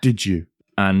somewhere. Did you?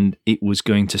 And it was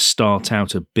going to start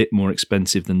out a bit more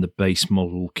expensive than the base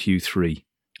model Q3.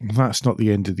 Well, that's not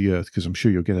the end of the earth, because I'm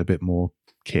sure you'll get a bit more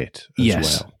kit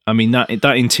as well. I mean, that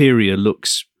interior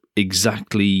looks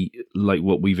exactly like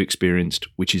what we've experienced,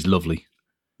 which is lovely.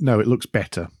 No, it looks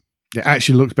better. It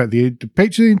actually looks better. The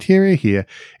picture of the interior here,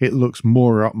 it looks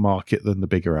more upmarket than the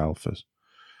bigger Alphas.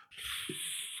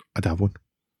 I'd have one.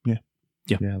 Yeah,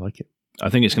 I like it. I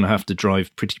think it's going to have to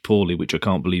drive pretty poorly, which I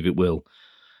can't believe it will.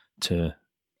 The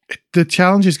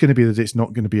challenge is going to be that it's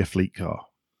not going to be a fleet car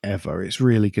ever. It's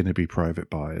really going to be private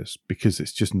buyers, because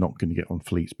it's just not going to get on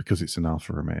fleets because it's an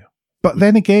Alfa Romeo. But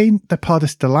then again, they're part of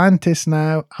Stellantis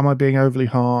now. Am I being overly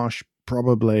harsh?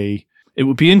 Probably. It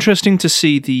would be interesting to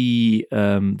see the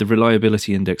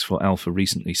reliability index for Alfa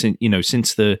recently,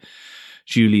 since the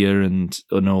Giulia and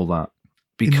all that,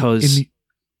 because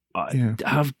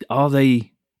are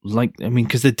they like? I mean,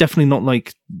 because they're definitely not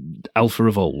like Alfa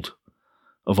of old.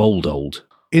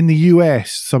 In the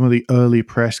US, some of the early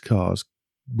press cars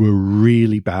were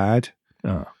really bad,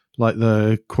 like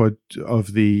the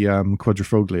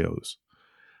Quadrifoglios,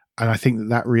 and I think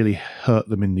that really hurt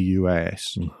them in the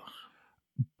US.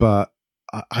 But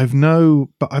I've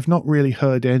not really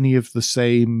heard any of the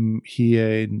same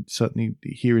here. Certainly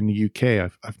here in the UK,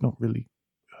 I've not really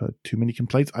heard too many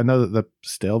complaints. I know that the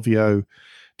Stelvio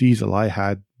diesel I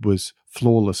had was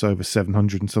flawless over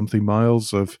 700 and something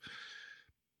miles of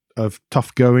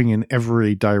tough going in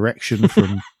every direction,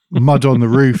 from mud on the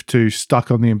roof to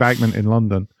stuck on the embankment in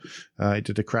London. It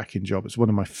did a cracking job. It's one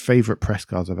of my favourite press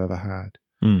cars I've ever had.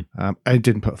 I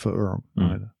didn't put a foot wrong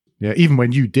either. Yeah, even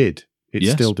when you did, it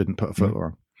still didn't put a foot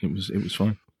wrong. It was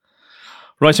fine.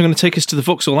 Right, I'm going to take us to the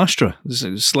Vauxhall Astra. This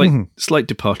is a slight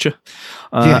departure.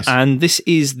 Yes. And this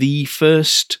is the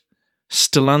first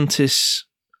Stellantis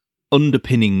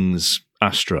underpinnings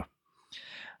Astra.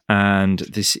 And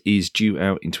this is due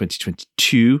out in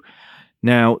 2022.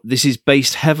 Now, this is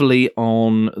based heavily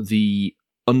on the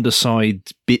underside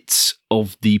bits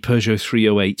of the Peugeot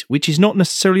 308, which is not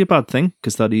necessarily a bad thing,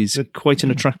 because that is quite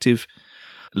an attractive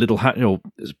little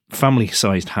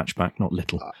family-sized hatchback, not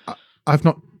little. I've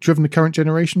not driven the current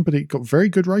generation, but it got very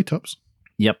good write-ups.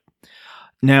 Yep.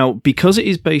 Now, because it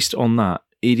is based on that,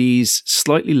 it is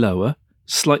slightly lower,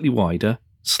 slightly wider,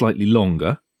 slightly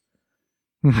longer.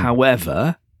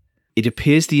 However, it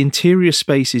appears the interior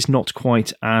space is not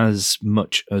quite as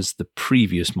much as the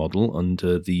previous model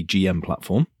under the GM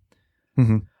platform,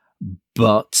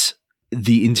 but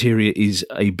the interior is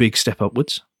a big step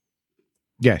upwards.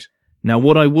 Yes. Now,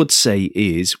 what I would say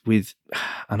is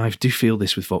and I do feel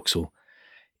this with Vauxhall,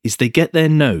 is they get their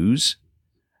nose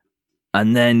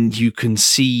and then you can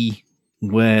see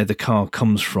where the car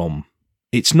comes from.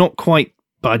 It's not quite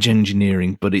badge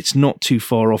engineering, but it's not too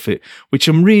far off it, which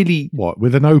I'm really... What,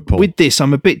 with an Opel? With this,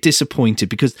 I'm a bit disappointed,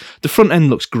 because the front end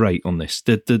looks great on this.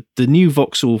 The new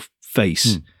Vauxhall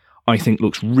face, I think,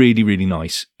 looks really, really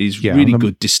nice. Is really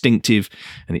good, distinctive,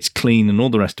 and it's clean and all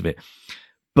the rest of it.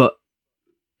 But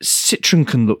Citroën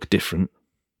can look different.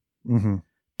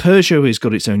 Peugeot has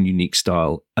got its own unique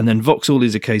style, and then Vauxhall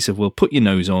is a case of, well, put your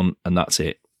nose on, and that's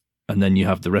it. And then you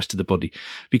have the rest of the body.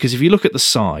 Because if you look at the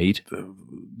side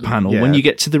panel, when you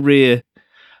get to the rear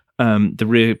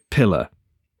pillar,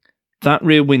 that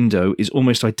rear window is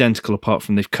almost identical, apart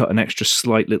from they've cut an extra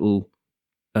slight little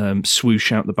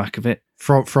swoosh out the back of it.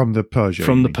 From the Peugeot.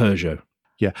 From the Peugeot.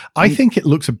 Yeah, I think it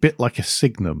looks a bit like a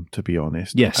Signum, to be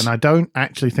honest. Yes. And I don't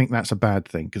actually think that's a bad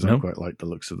thing, because I No. quite like the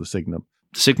looks of the Signum.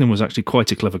 The Signum was actually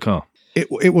quite a clever car.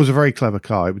 It was a very clever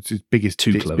car. It was its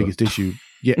biggest issue.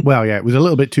 Yeah, well, yeah, it was a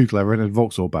little bit too clever, and a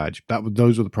Vauxhall badge.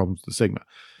 Those were the problems with the Sigma.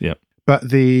 Yeah.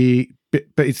 But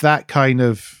it's that kind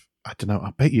of, I don't know,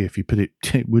 I bet you if you put it,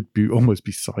 it would be almost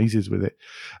be sizes with it.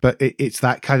 But it's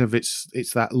that kind of, it's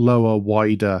that lower,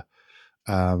 wider,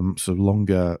 sort of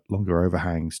longer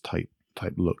overhangs type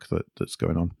look that's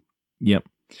going on. Yep.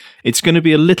 It's going to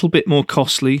be a little bit more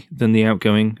costly than the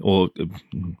outgoing, or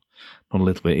not a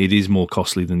little bit, it is more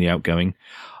costly than the outgoing.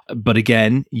 But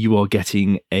again, you are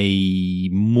getting a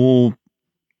more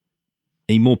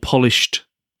polished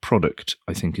product,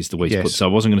 I think is the way to put it. So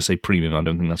I wasn't going to say premium, I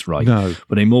don't think that's right. No.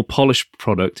 But a more polished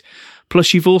product.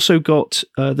 Plus, you've also got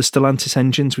the Stellantis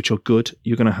engines, which are good.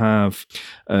 You're going to have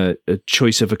a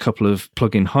choice of a couple of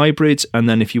plug-in hybrids, and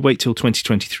then if you wait till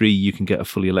 2023, you can get a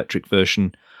fully electric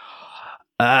version.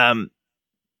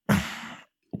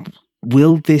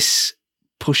 Will this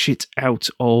push it out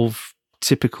of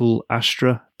typical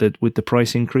Astra with the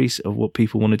price increase of what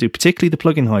people want to do, particularly the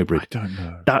plug-in hybrid? I don't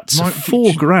know. That's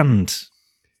 $4,000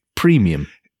 premium.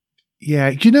 Yeah,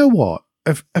 you know what?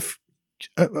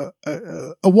 A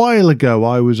while ago,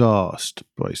 I was asked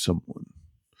by someone,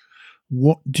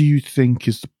 "What do you think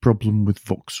is the problem with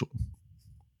Vauxhall?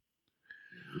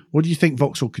 What do you think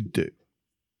Vauxhall could do?"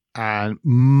 And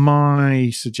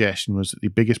my suggestion was that the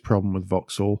biggest problem with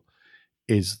Vauxhall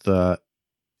is that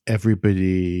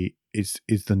everybody is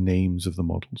the names of the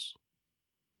models.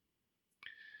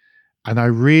 And I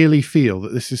really feel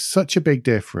that this is such a big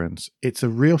difference. It's a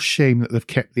real shame that they've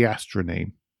kept the Astra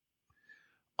name.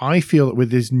 I feel that with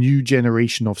this new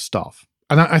generation of stuff,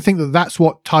 and I think that that's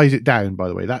what ties it down, by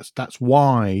the way, that's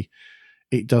why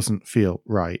it doesn't feel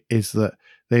right, is that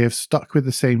they have stuck with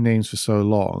the same names for so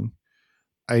long.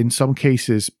 In some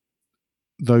cases,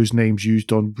 those names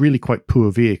used on really quite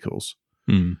poor vehicles,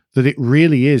 that it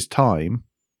really is time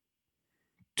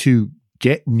to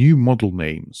get new model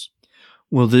names.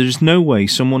 Well, there's no way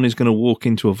someone is going to walk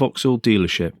into a Vauxhall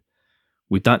dealership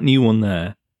with that new one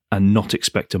there and not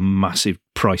expect a massive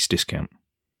price discount.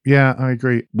 Yeah, I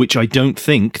agree. Which I don't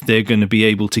think they're going to be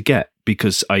able to get,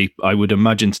 because I would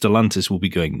imagine Stellantis will be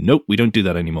going, nope, we don't do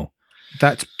that anymore.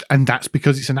 That's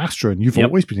because it's an Astra, and you've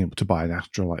always been able to buy an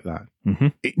Astra like that. Mm-hmm.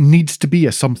 It needs to be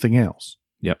a something else.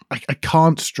 Yep. I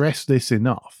can't stress this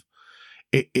enough.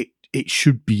 It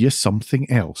should be a something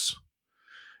else.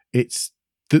 It's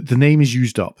the name is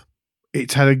used up.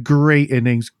 It's had a great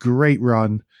innings, great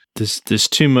run. There's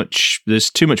too much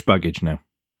baggage now.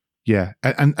 Yeah,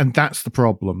 and that's the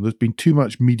problem. There's been too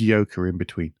much mediocre in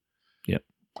between. Yep.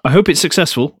 I hope it's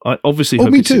successable. I obviously hope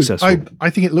me it's too. successful. I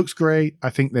think it looks great. I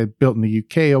think they're built in the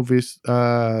UK, obvious.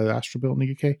 Astra built in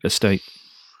the UK. Estate's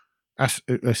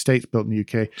built in the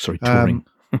UK. Sorry, Touring.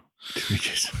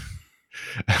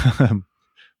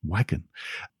 Wagon.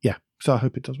 Yeah, so I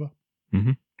hope it does well.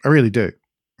 Mm-hmm. I really do.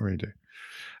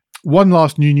 One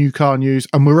last new car news,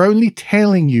 and we're only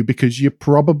telling you because you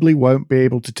probably won't be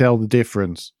able to tell the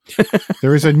difference.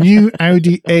 There is a new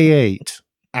Audi A8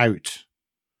 out,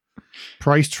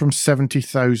 priced from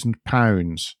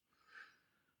 £70,000.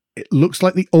 It looks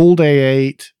like the old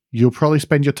A8. You'll probably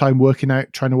spend your time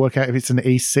trying to work out if it's an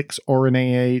A6 or an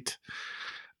A8.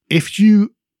 If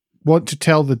you want to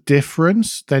tell the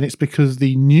difference, then it's because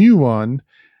the new one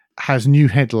has new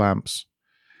headlamps.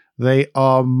 They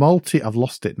are I've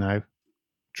lost it now.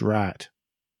 Drat.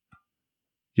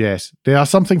 Yes, they are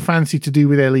something fancy to do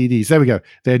with LEDs. There we go.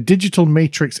 They're digital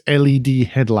matrix LED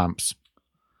headlamps.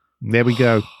 There we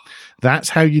go. That's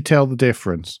how you tell the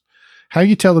difference. How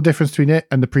you tell the difference between it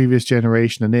and the previous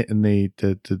generation and it and the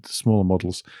smaller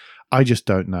models, I just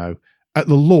don't know. At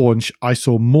the launch, I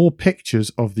saw more pictures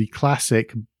of the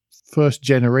classic first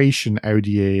generation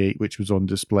Audi A8, which was on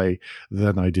display,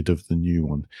 than I did of the new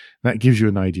one. That gives you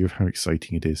an idea of how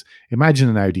exciting it is. Imagine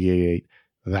an Audi A8.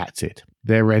 That's it.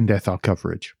 Their NDFR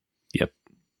coverage. Yep,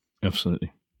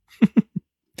 absolutely.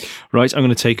 Right, I'm going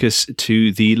to take us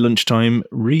to the lunchtime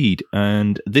read,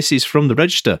 and this is from the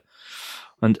Register.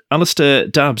 And Alistair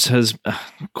Dabbs has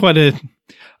quite a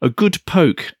good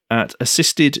poke at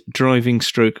assisted driving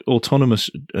 / autonomous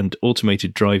and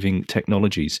automated driving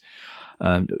technologies.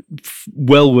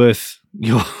 Well worth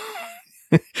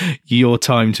your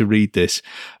time to read this,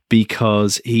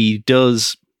 because he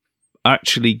does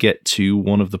actually get to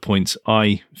one of the points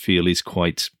I feel is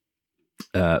quite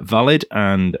valid,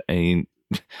 and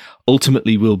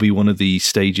ultimately will be one of the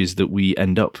stages that we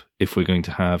end up if we're going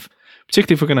to have,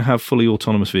 particularly if we're going to have fully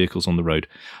autonomous vehicles on the road.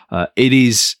 It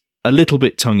is a little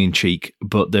bit tongue-in-cheek,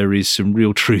 but there is some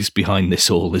real truth behind this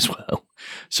all as well.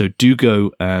 So do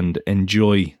go and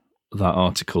enjoy that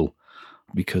article,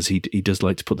 because he does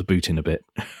like to put the boot in a bit.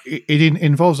 It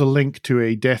involves a link to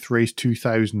a Death Race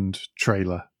 2000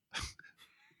 trailer.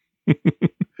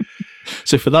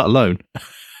 So for that alone,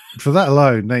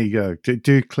 there you go.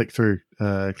 Do click through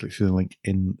the link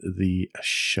in the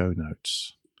show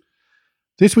notes.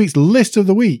 This week's list of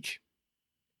the week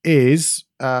is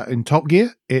in Top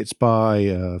Gear. It's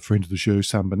by friend of the show,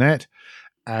 Sam Burnett.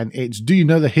 And it's, do you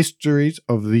know the histories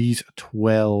of these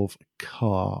 12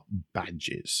 car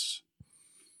badges?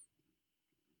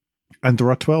 And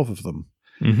there are 12 of them.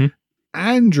 Mm-hmm.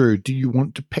 Andrew, do you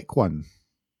want to pick one?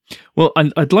 Well,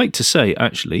 I'd like to say,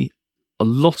 actually, a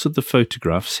lot of the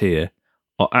photographs here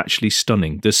are actually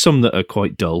stunning. There's some that are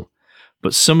quite dull,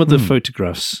 but some of the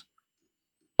photographs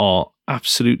are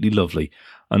absolutely lovely.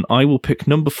 And I will pick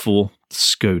number 4,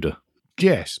 Skoda.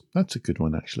 Yes, that's a good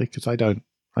one, actually, because I couldn't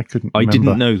remember. I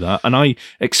didn't know that. And I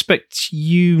expect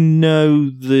you know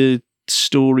the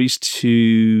stories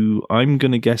to, I'm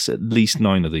going to guess, at least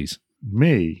 9 of these.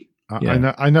 Me?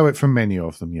 I know it from many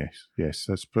of them, yes.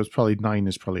 That's probably 9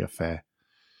 is probably a fair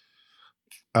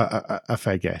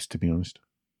guess, to be honest.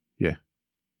 Yeah.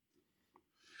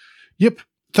 Yep.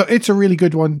 So it's a really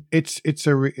good one. It's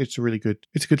a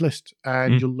good list,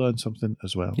 and you'll learn something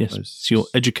as well. Yes, it's your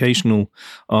educational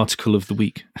article of the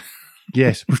week.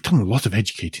 Yes, we've done a lot of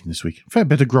educating this week. A fair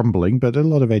bit of grumbling, but a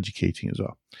lot of educating as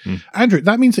well. Andrew,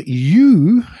 that means that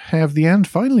you have the and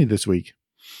finally this week.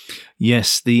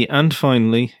 Yes, the and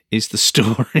finally is the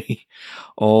story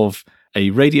of a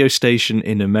radio station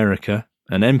in America,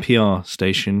 an NPR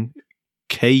station,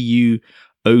 KUOW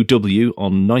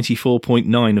on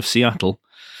 94.9 of Seattle.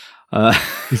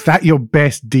 Is that your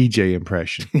best DJ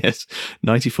impression? Yes,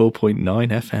 94.9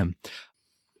 FM.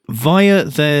 Via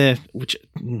their, which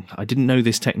I didn't know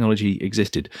this technology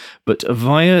existed, but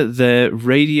via their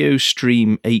Radio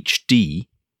Stream HD,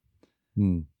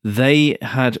 they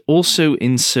had also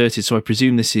inserted, so I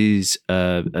presume this is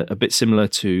a bit similar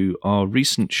to our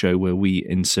recent show where we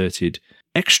inserted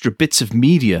extra bits of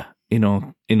media in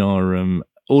our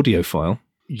audio file.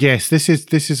 Yes, this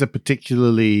is a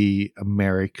particularly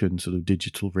American sort of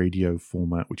digital radio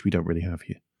format, which we don't really have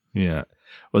here. Yeah.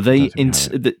 Well,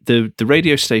 the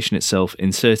radio station itself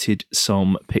inserted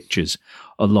some pictures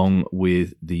along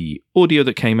with the audio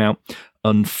that came out.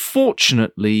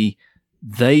 Unfortunately,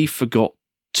 they forgot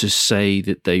to say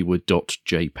that they were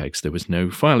 .jpegs. There was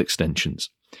no file extensions.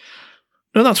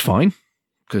 No, that's fine,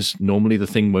 because normally the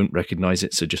thing won't recognize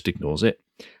it, so just ignores it.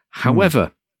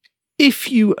 However,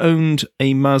 if you owned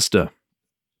a Mazda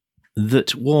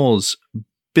that was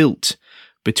built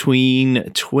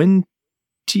between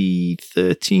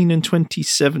 2014 and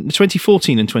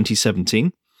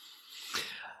 2017,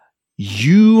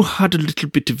 you had a little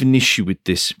bit of an issue with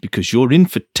this because your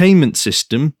infotainment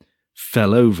system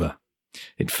fell over.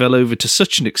 It fell over to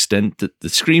such an extent that the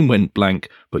screen went blank,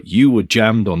 but you were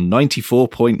jammed on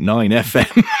 94.9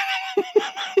 FM.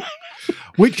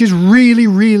 Which is really,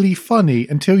 really funny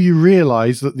until you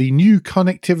realise that the new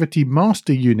connectivity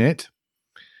master unit,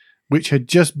 which had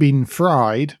just been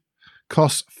fried,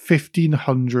 costs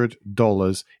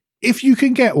 $1,500 if you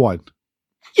can get one.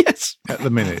 Yes. At the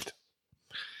minute.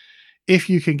 If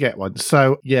you can get one.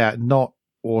 So, yeah, not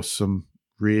awesome,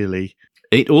 really.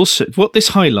 It also, what this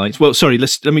highlights, well, sorry,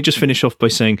 let me just finish off by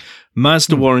saying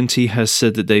Mazda Warranty has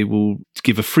said that they will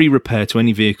give a free repair to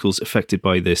any vehicles affected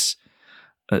by this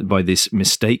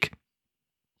mistake.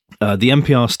 The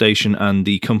NPR station and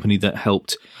the company that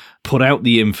helped put out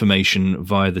the information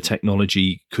via the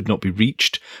technology could not be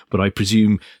reached, but I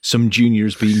presume some junior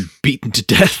has been beaten to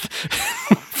death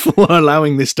for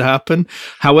allowing this to happen.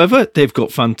 However, they've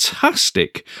got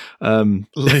fantastic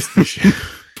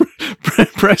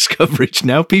press coverage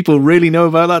now. People really know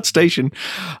about that station.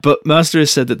 But Mazda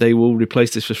has said that they will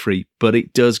replace this for free, but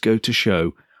it does go to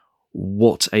show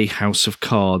what a house of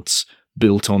cards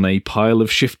built on a pile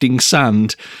of shifting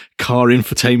sand car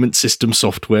infotainment system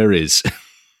software is.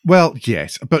 Well,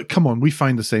 yes, but come on, we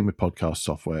find the same with podcast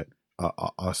software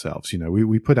ourselves. You know,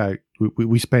 we put out,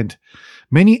 we spent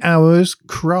many hours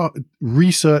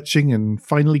researching and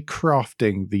finally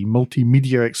crafting the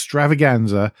multimedia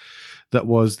extravaganza that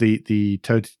was the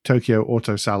Tokyo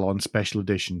Auto Salon Special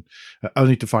Edition,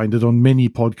 only to find that on many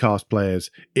podcast players,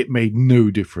 it made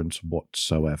no difference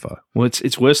whatsoever. Well,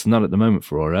 it's worse than that at the moment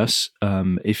for us.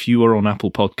 If you are on Apple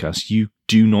Podcasts, you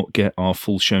do not get our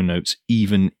full show notes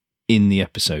even in the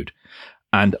episode.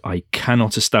 And I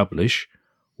cannot establish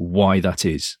why that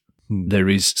is. There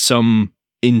is some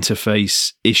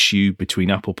interface issue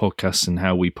between Apple Podcasts and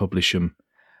how we publish them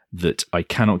that I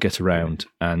cannot get around.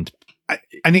 And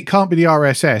it can't be the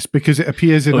RSS because it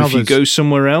appears in others. If you go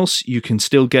somewhere else, you can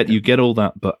still get all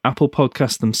that. But Apple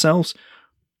Podcasts themselves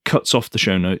cuts off the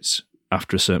show notes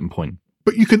after a certain point.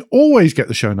 But you can always get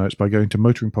the show notes by going to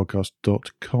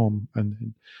motoringpodcast.com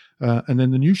and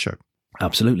then the news show.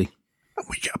 Absolutely. And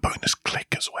we get a bonus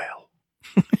click as well.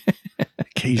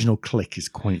 Occasional click is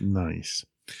quite nice.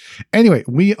 Anyway,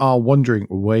 we are wandering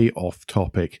way off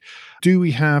topic. Do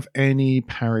we have any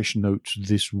parish notes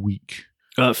this week?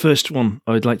 First one,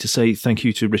 I would like to say thank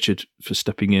you to Richard for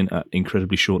stepping in at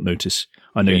incredibly short notice.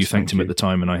 I know you thanked him at the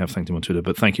time, and I have thanked him on Twitter,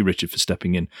 but thank you, Richard, for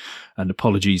stepping in. And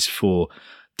apologies for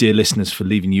dear listeners for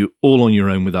leaving you all on your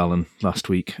own with Alan last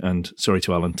week. And sorry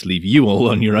to Alan to leave you all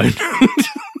on your own.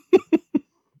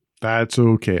 That's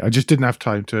okay. I just didn't have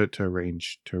time to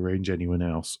arrange anyone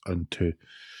else and to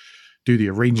do the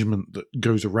arrangement that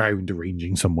goes around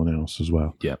arranging someone else as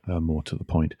well. Yeah. More to the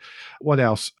point. What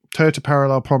else? Toyota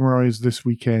Parallel Pomeroy this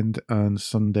weekend and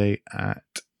Sunday at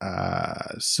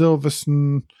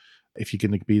Silverstone. If you're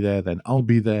going to be there, then I'll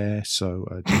be there.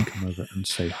 So do come over and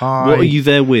say hi. What are you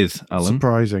there with, Alan?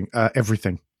 Surprising.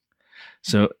 Everything.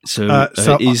 So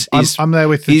I'm there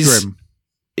with the trim.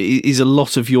 Is a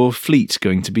lot of your fleet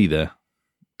going to be there?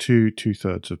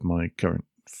 Two-thirds of my current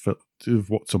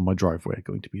of what's on my driveway are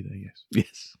going to be there. Yes.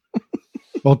 Yes.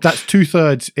 Well, that's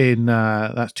two-thirds in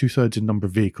number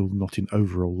of vehicles, not in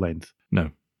overall length.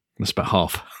 No, that's about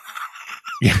half.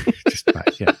 Yeah, just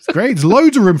about. Yeah, it's great. There's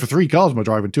loads of room for 3 cars in my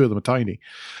drive, and 2 of them are tiny.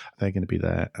 They're going to be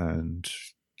there, and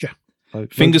yeah.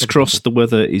 Fingers crossed the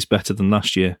weather is better than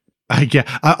last year. Yeah,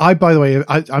 I by the way,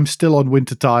 I'm still on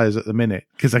winter tires at the minute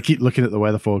because I keep looking at the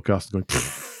weather forecast and going,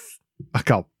 I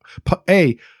can't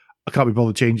be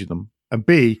bothered changing them, and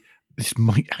B, this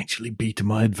might actually be to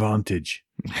my advantage.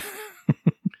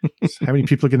 So how many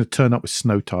people are going to turn up with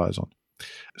snow tires on?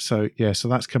 So yeah, so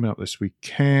that's coming up this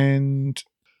weekend.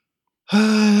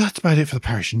 That's about it for the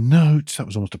parish notes. That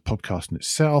was almost a podcast in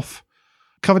itself.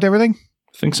 Covered everything?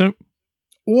 I think so.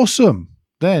 Awesome.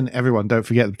 Then, everyone, don't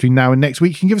forget that between now and next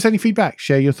week, you can give us any feedback.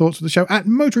 Share your thoughts of the show at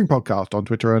Motoring Podcast on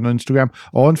Twitter and on Instagram,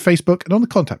 or on Facebook and on the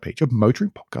contact page of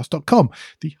motoringpodcast.com,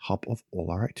 the hub of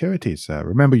all our activities.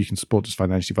 Remember, you can support us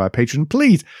financially via Patreon.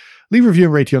 Please leave a review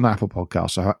and rating on Apple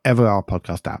Podcasts, or however our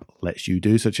podcast app lets you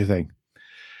do such a thing.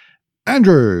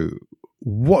 Andrew,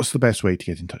 what's the best way to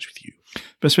get in touch with you?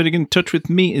 Best way to get in touch with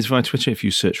me is via Twitter. If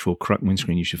you search for Crack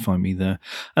Windscreen, you should find me there.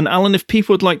 And Alan, if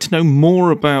people would like to know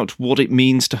more about what it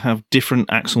means to have different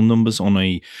axle numbers on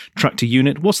a tractor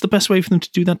unit, what's the best way for them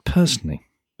to do that personally?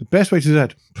 The best way to do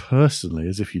that personally,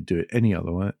 as if you do it any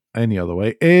other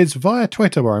way, is via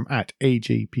Twitter, where I'm at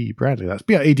AJP Bradley. That's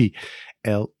BRADLEY.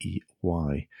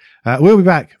 We'll be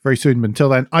back very soon. But until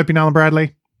then, I've been Alan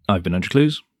Bradley. I've been Andrew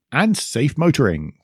Clues. And safe motoring.